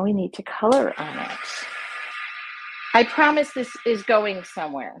because now we need to color on it. I promise this is going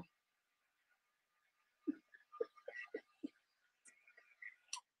somewhere.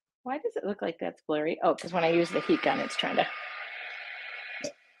 Why does it look like that's blurry? Oh, because when I use the heat gun, it's trying to.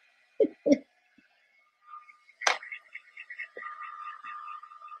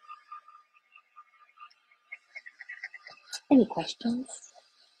 Any questions?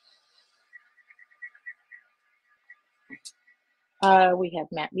 We have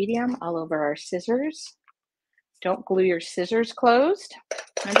matte medium all over our scissors. Don't glue your scissors closed.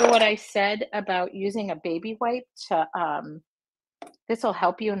 Remember what I said about using a baby wipe to, this will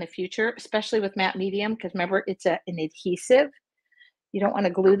help you in the future, especially with matte medium, because remember, it's an adhesive. You don't want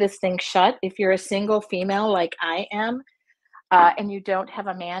to glue this thing shut. If you're a single female like I am, and you don't have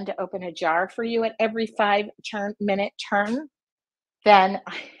a man to open a jar for you at every 5-minute turn, then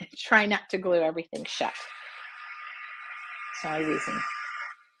try not to glue everything shut. It's the only reason.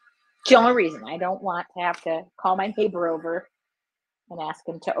 It's the only reason. I don't want to have to call my neighbor over and ask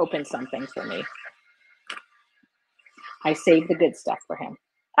him to open something for me. I save the good stuff for him.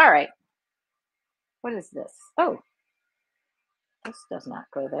 All right. What is this? Oh, this does not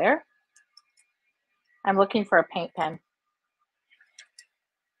go there. I'm looking for a paint pen.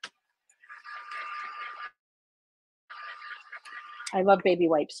 I love baby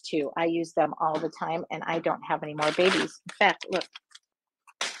wipes too. I use them all the time and I don't have any more babies. In fact, look,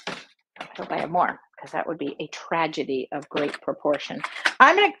 I hope I have more because that would be a tragedy of great proportion.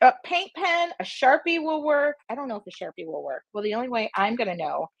 I'm going to, a paint pen, a Sharpie will work. I don't know if a Sharpie will work. Well, the only way I'm going to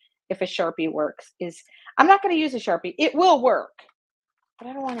know if a Sharpie works is, I'm not going to use a Sharpie. It will work, but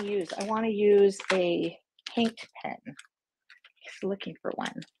I don't want to use, I want to use a paint pen. Just looking for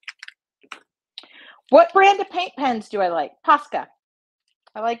one. What brand of paint pens do I like? Posca.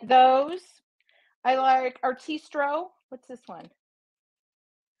 I like those. I like Artistro. What's this one?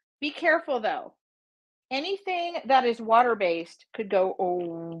 Be careful though. Anything that is water-based could go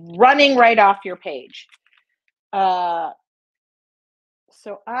running right off your page. So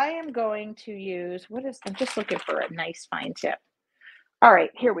I am going to use, I'm just looking for a nice fine tip. All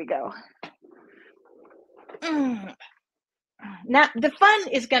right, here we go. Now, the fun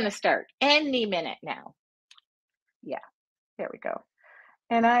is going to start any minute now. Yeah, there we go.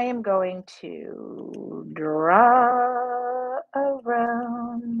 And I am going to draw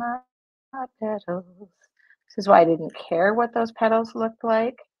around my petals. This is why I didn't care what those petals looked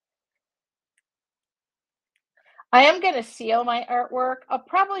like. I am going to seal my artwork. I'll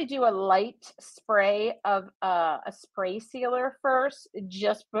probably do a light spray of a spray sealer first.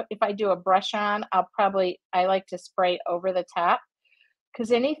 Just if I do a brush on, I like to spray over the top.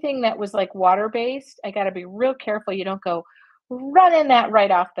 Because anything that was like water-based, I got to be real careful you don't go running that right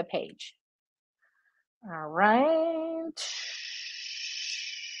off the page. All right.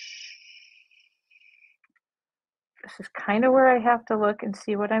 This is kind of where I have to look and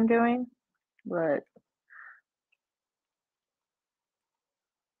see what I'm doing, but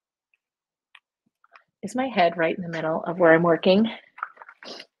is my head right in the middle of where I'm working?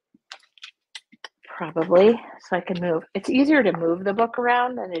 Probably. so I can move. It's easier to move the book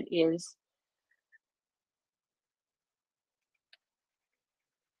around than it is.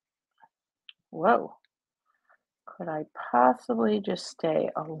 Whoa. Could I possibly just stay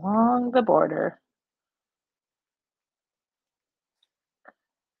along the border?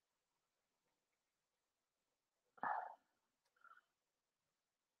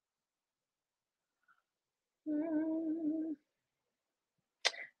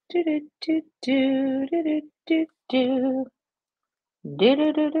 Do do do do do do do do do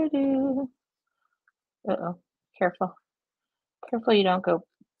do do do do. Uh-oh, careful. Careful you don't go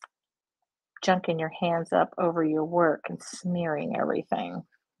junking your hands up over your work and smearing everything.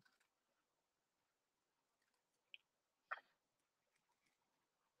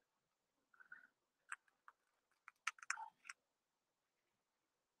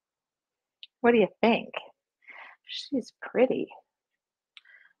 What do you think? She's pretty.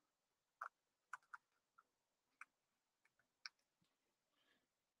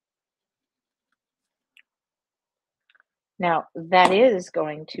 Now, that is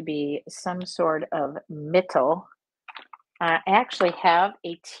going to be some sort of mittel. I actually have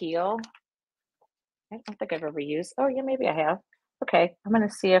a teal. I don't think I've ever used. Oh, yeah, maybe I have. Okay, I'm going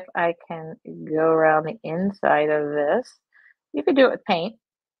to see if I can go around the inside of this. You could do it with paint.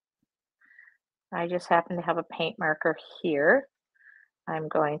 I just happen to have a paint marker here. I'm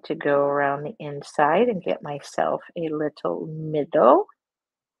going to go around the inside and get myself a little middle.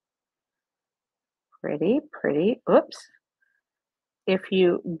 Pretty, pretty. Oops. If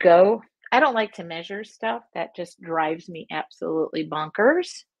you go, I don't like to measure stuff. That just drives me absolutely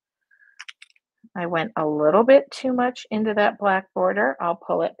bonkers. I went a little bit too much into that black border. I'll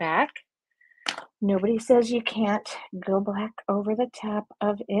pull it back. Nobody says you can't go black over the top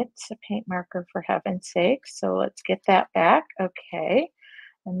of it. It's a paint marker, for heaven's sake. So let's get that back. Okay.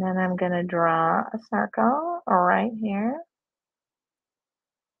 And then I'm going to draw a circle right here.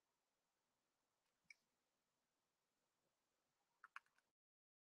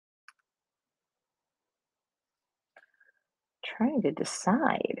 Trying to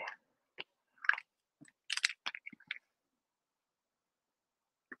decide.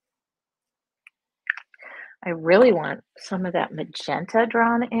 I really want some of that magenta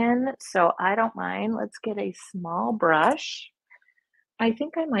drawn in, so I don't mind. Let's get a small brush. I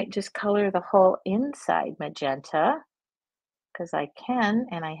think I might just color the whole inside magenta because I can,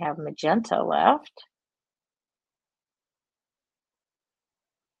 and I have magenta left.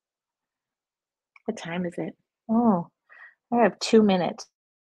 What time is it? Oh, I have 2 minutes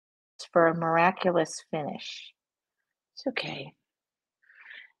for a miraculous finish. It's okay.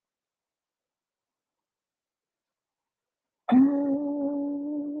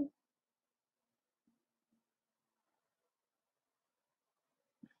 Mm.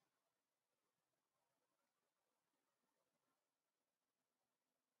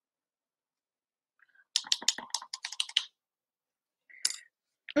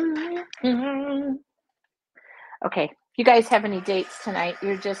 Mhm. Okay, if you guys have any dates tonight,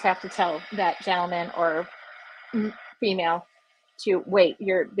 you just have to tell that gentleman or female to wait,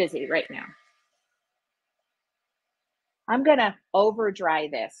 you're busy right now. I'm gonna over dry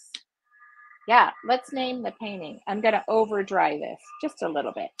this. Yeah, let's name the painting. I'm gonna over dry this just a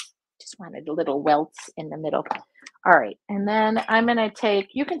little bit. Just wanted a little welts in the middle. All right, and then I'm gonna take,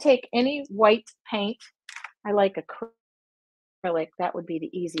 you can take any white paint. I like acrylic, that would be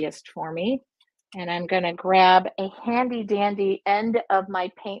the easiest for me. And I'm gonna grab a handy dandy end of my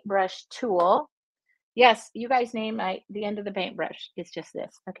paintbrush tool. Yes, you guys name the end of the paintbrush. It's just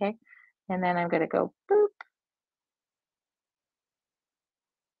this, okay? And then I'm gonna go boop.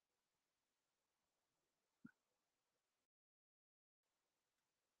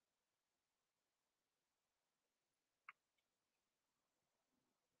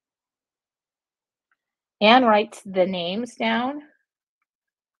 Anne writes the names down,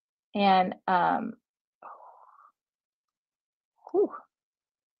 and whew,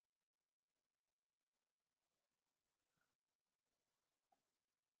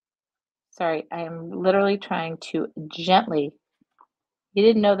 sorry, I am literally trying to gently. You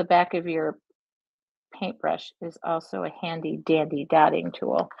didn't know the back of your paintbrush is also a handy dandy dotting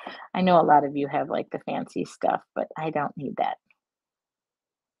tool. I know a lot of you have like the fancy stuff, but I don't need that.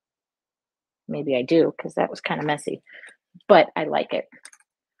 Maybe I do because that was kind of messy, but I like it.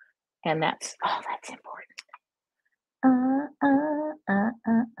 And that's, oh, that's important.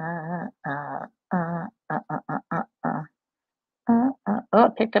 Oh,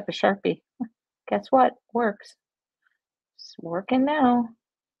 it picked up a Sharpie. Guess what? Works. It's working now.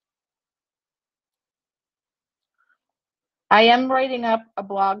 I am writing up a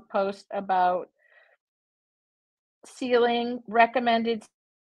blog post about sealing, recommended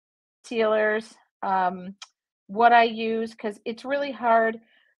sealers, what I use, because it's really hard.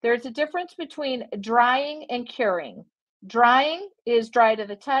 There's a difference between drying and curing. Drying is dry to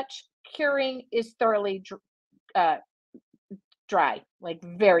the touch. Curing is thoroughly dry, like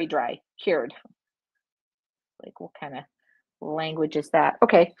very dry, cured. Like, what kind of language is that?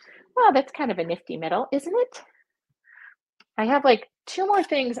 Okay, well, that's kind of a nifty middle, isn't it? I have like 2 more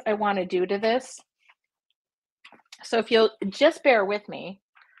things I want to do to this. So if you'll just bear with me,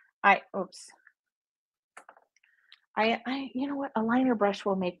 you know what? A liner brush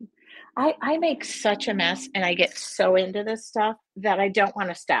will make, I make such a mess and I get so into this stuff that I don't want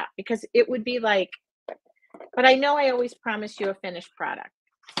to stop, because it would be like, but I know I always promise you a finished product.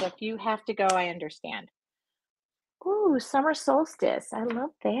 So if you have to go, I understand. Ooh, summer solstice. I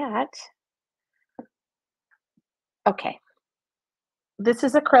love that. Okay. This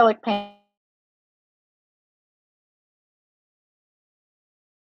is acrylic paint.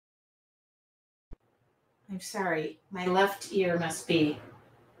 I'm sorry. My left ear must be.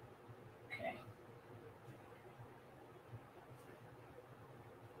 Okay.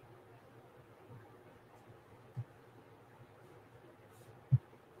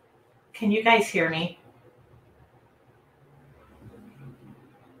 Can you guys hear me?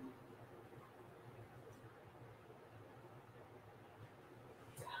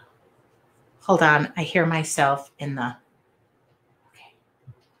 Hold on. I hear myself in the. Okay.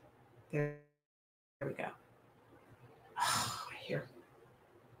 There we go. Oh, I hear.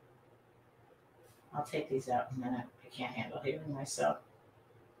 I'll take these out in a minute. I can't handle hearing myself.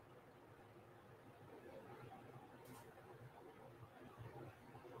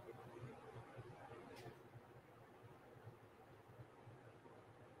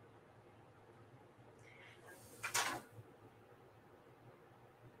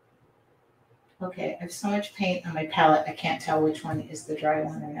 Okay, I have so much paint on my palette, I can't tell which one is the dry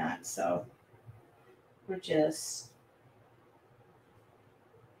one or not. So we're just.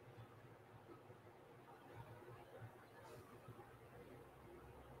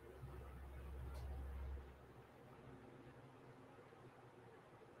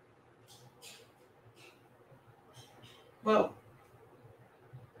 Whoa.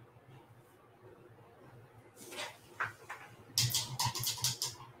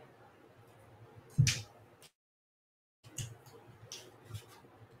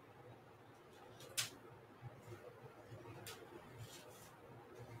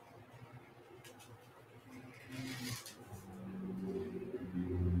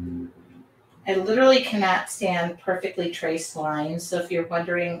 I literally cannot stand perfectly traced lines. So if you're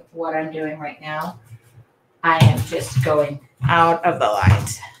wondering what I'm doing right now, I am just going out of the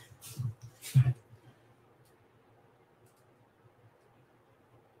lines.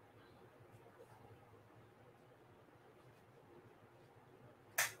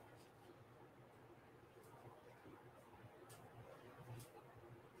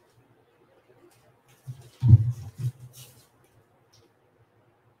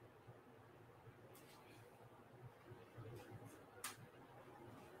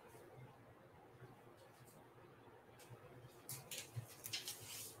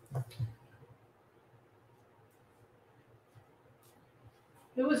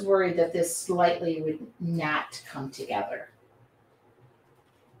 I was worried that this slightly would not come together.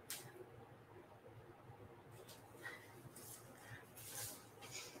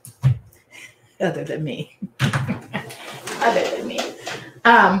 Other than me. Other than me.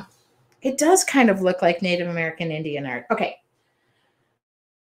 It does kind of look like Native American Indian art. Okay.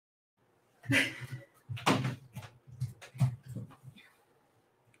 I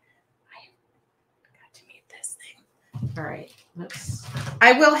got to mute this thing. All right.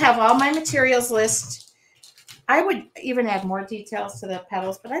 I will have all my materials list. I would even add more details to the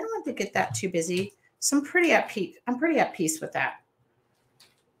petals, but I don't want to get that too busy. So I'm pretty at peace with that.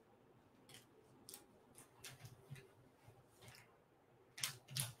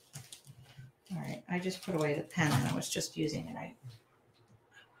 All right, I just put away the pen and I was just using it. I want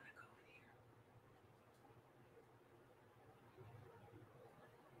to go here.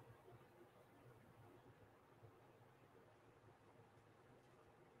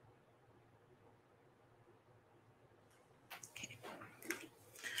 Okay.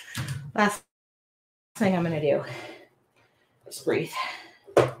 Last thing I'm going to do is breathe.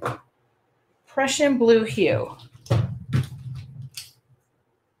 Prussian blue hue.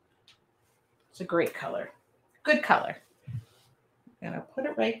 It's a great color. Good color. I'm going to put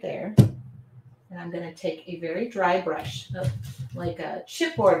it right there. And I'm going to take a very dry brush, like a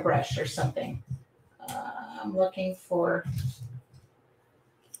chipboard brush or something. I'm looking for,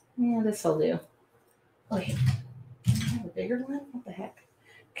 yeah, this will do. Okay. bigger one? What the heck?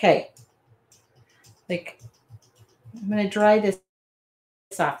 Okay. Like, I'm going to dry this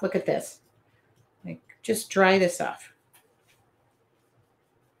off. Look at this. Like, just dry this off.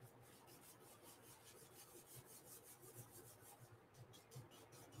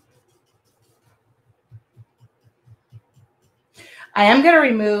 I am going to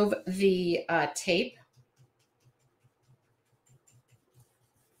remove the tape.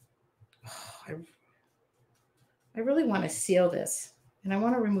 Oh, I really want to seal this, and I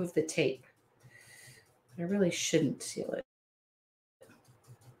want to remove the tape. I really shouldn't seal it.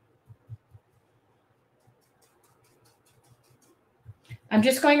 I'm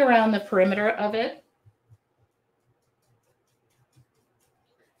just going around the perimeter of it.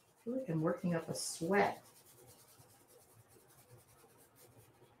 I feel like I'm working up a sweat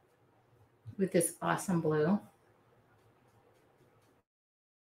with this awesome blue.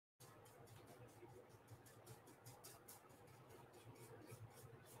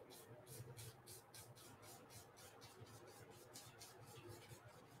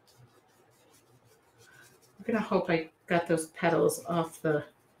 I'm going to hope I got those petals off the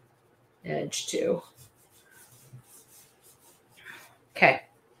edge too. Okay.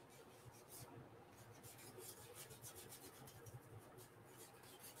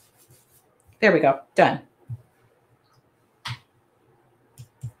 There we go. Done.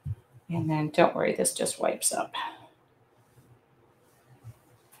 And then don't worry, this just wipes up.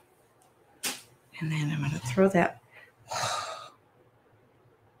 And then I'm going to throw that.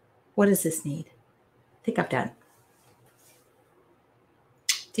 What does this need? I think I'm done.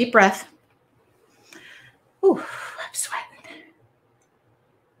 Deep breath. Ooh, I'm sweating.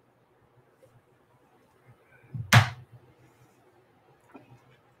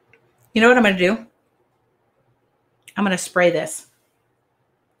 You know what I'm going to do? I'm going to spray this.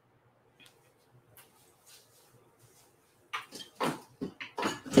 But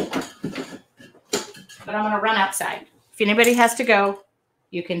I'm going to run outside. If anybody has to go,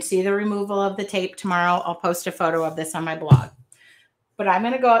 you can see the removal of the tape tomorrow. I'll post a photo of this on my blog. But I'm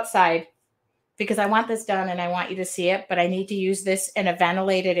going to go outside because I want this done and I want you to see it, but I need to use this in a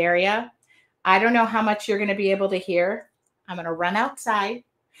ventilated area. I don't know how much you're going to be able to hear. I'm going to run outside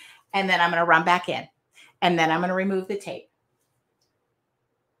and then I'm going to run back in and then I'm going to remove the tape.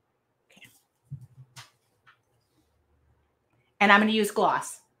 Okay. And I'm going to use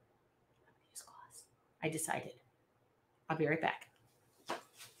gloss. I decided. I'll be right back.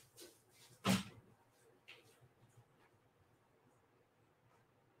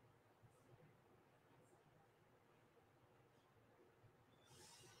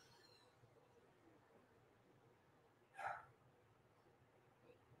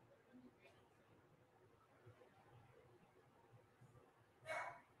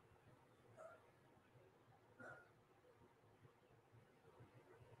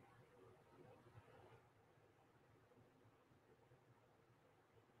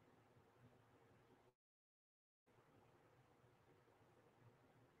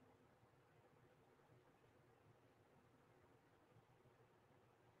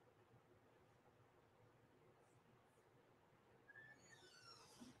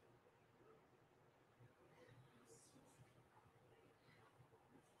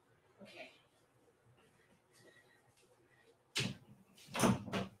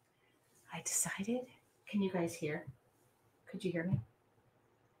 I decided. Can you guys hear? Could you hear me?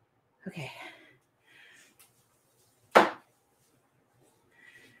 Okay.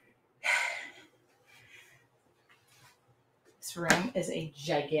 This room is a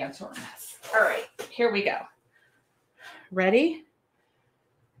gigantormous. All right, here we go. Ready?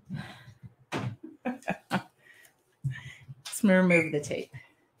 Let's remove the tape.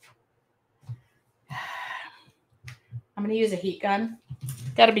 I'm going to use a heat gun.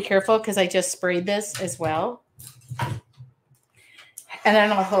 Got to be careful because I just sprayed this as well. And then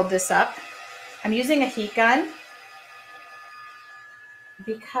I'll hold this up. I'm using a heat gun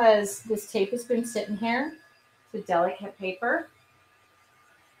because this tape has been sitting here. It's a delicate paper.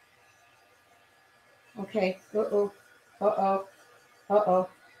 Okay. Uh-oh. Uh-oh. Uh-oh.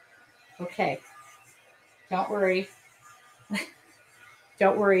 Okay. Don't worry.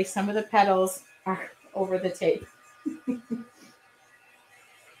 Don't worry. Some of the petals are over the tape.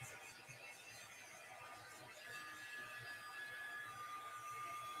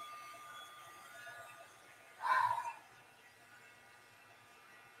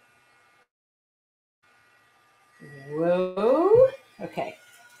 Whoa. Okay.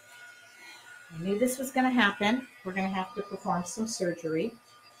 I knew this was going to happen. We're going to have to perform some surgery.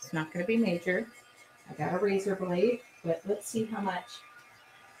 It's not going to be major. I got a razor blade, but let's see how much.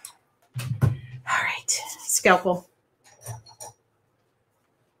 All right. Scalpel.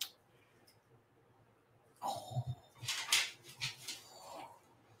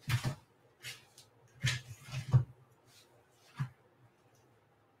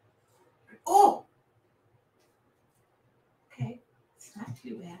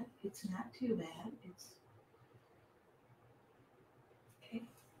 bad. It's not too bad. It's okay.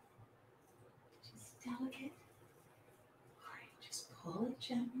 Just delicate. All right, just pull it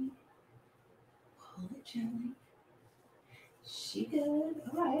gently. Pull it gently. She good.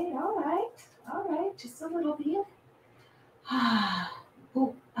 All right, all right, all right. Just a little bit. Ah,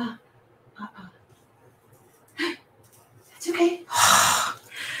 oh, It's okay.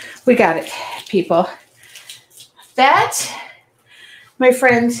 We got it, people. That, my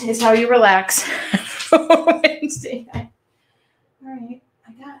friends, is how you relax Wednesday night. All right,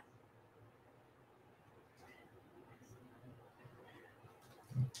 I got.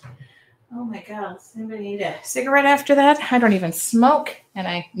 Oh my God, does anybody need a cigarette after that? I don't even smoke, and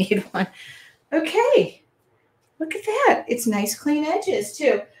I need one. Okay, look at that. It's nice, clean edges,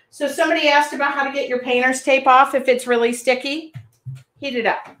 too. So somebody asked about how to get your painter's tape off if it's really sticky. Heat it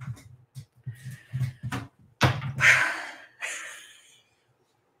up.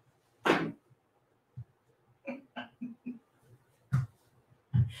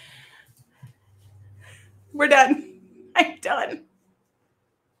 We're done. I'm done.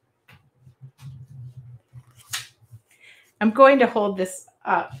 I'm going to hold this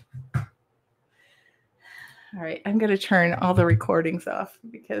up. All right, I'm going to turn all the recordings off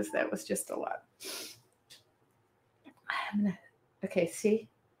because that was just a lot. Okay, see?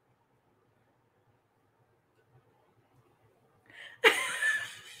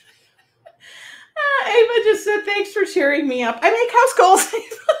 Ava just said, thanks for cheering me up. I make house calls.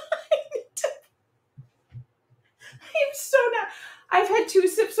 I'm so not. I've had 2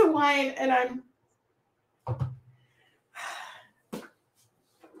 sips of wine and I'm.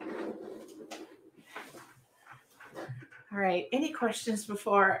 All right. Any questions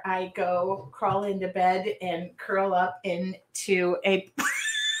before I go crawl into bed and curl up into a. Ava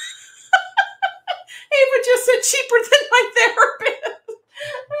just said cheaper than my therapist.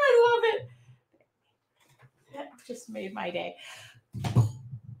 I love it. That just made my day.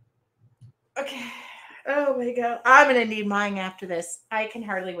 Okay. Oh my God. I'm gonna need mine after this. I can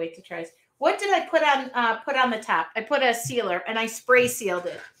hardly wait to try. What did I put on the top? I put a sealer and I spray sealed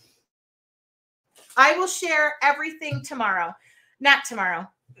it. I will share everything tomorrow. Not tomorrow.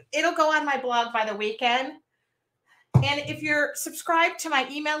 It'll go on my blog by the weekend. And if you're subscribed to my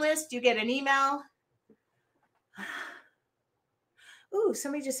email list, you get an email. Ooh,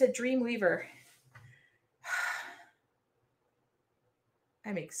 somebody just said Dreamweaver.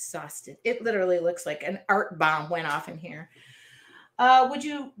 I'm exhausted. It literally looks like an art bomb went off in here. Would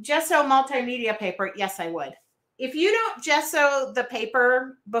you gesso multimedia paper? Yes, I would. If you don't gesso the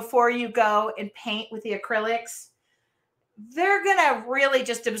paper before you go and paint with the acrylics, they're going to really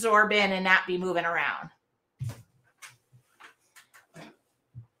just absorb in and not be moving around.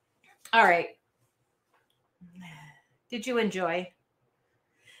 All right. Did you enjoy?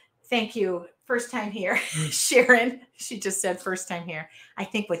 Thank you. First time here. Sharon, she just said first time here. I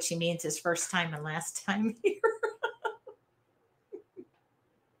think what she means is first time and last time here.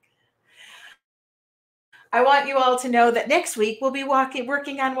 I want you all to know that next week we'll be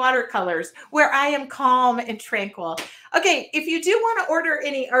working on watercolors where I am calm and tranquil. Okay, if you do want to order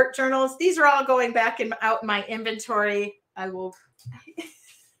any art journals, these are all going back out in my inventory. I will. Look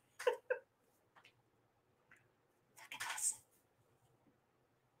at this.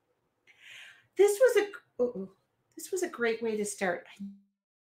 This was a great way to start. I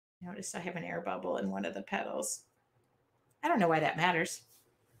noticed I have an air bubble in one of the petals. I don't know why that matters.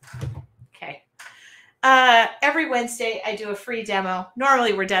 Okay. Every Wednesday, I do a free demo.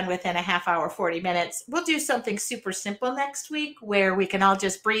 Normally, we're done within a half hour, 40 minutes. We'll do something super simple next week where we can all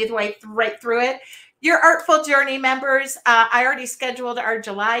just breathe right through it. Your Artful Journey members, I already scheduled our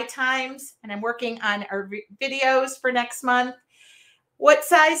July times, and I'm working on our videos for next month. What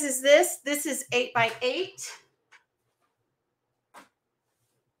size is this? This is 8x8.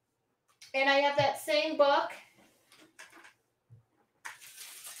 And I have that same book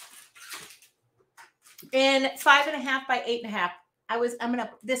in 5.5 by 8.5.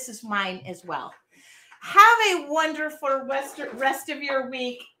 This is mine as well. Have a wonderful rest of your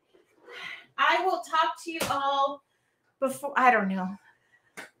week. I will talk to you all before, I don't know.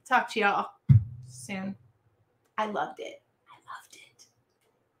 Talk to y'all soon. I loved it.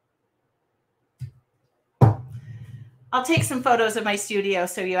 I'll take some photos of my studio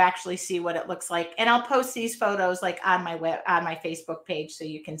so you actually see what it looks like. And I'll post these photos like on my Facebook page so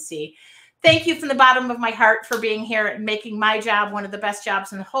you can see. Thank you from the bottom of my heart for being here and making my job one of the best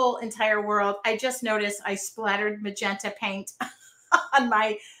jobs in the whole entire world. I just noticed I splattered magenta paint on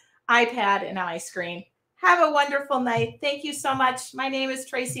my iPad and on my screen. Have a wonderful night. Thank you so much. My name is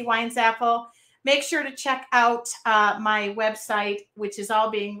Tracy Winesapple. Make sure to check out my website, which is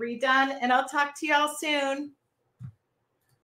all being redone, and I'll talk to you all soon.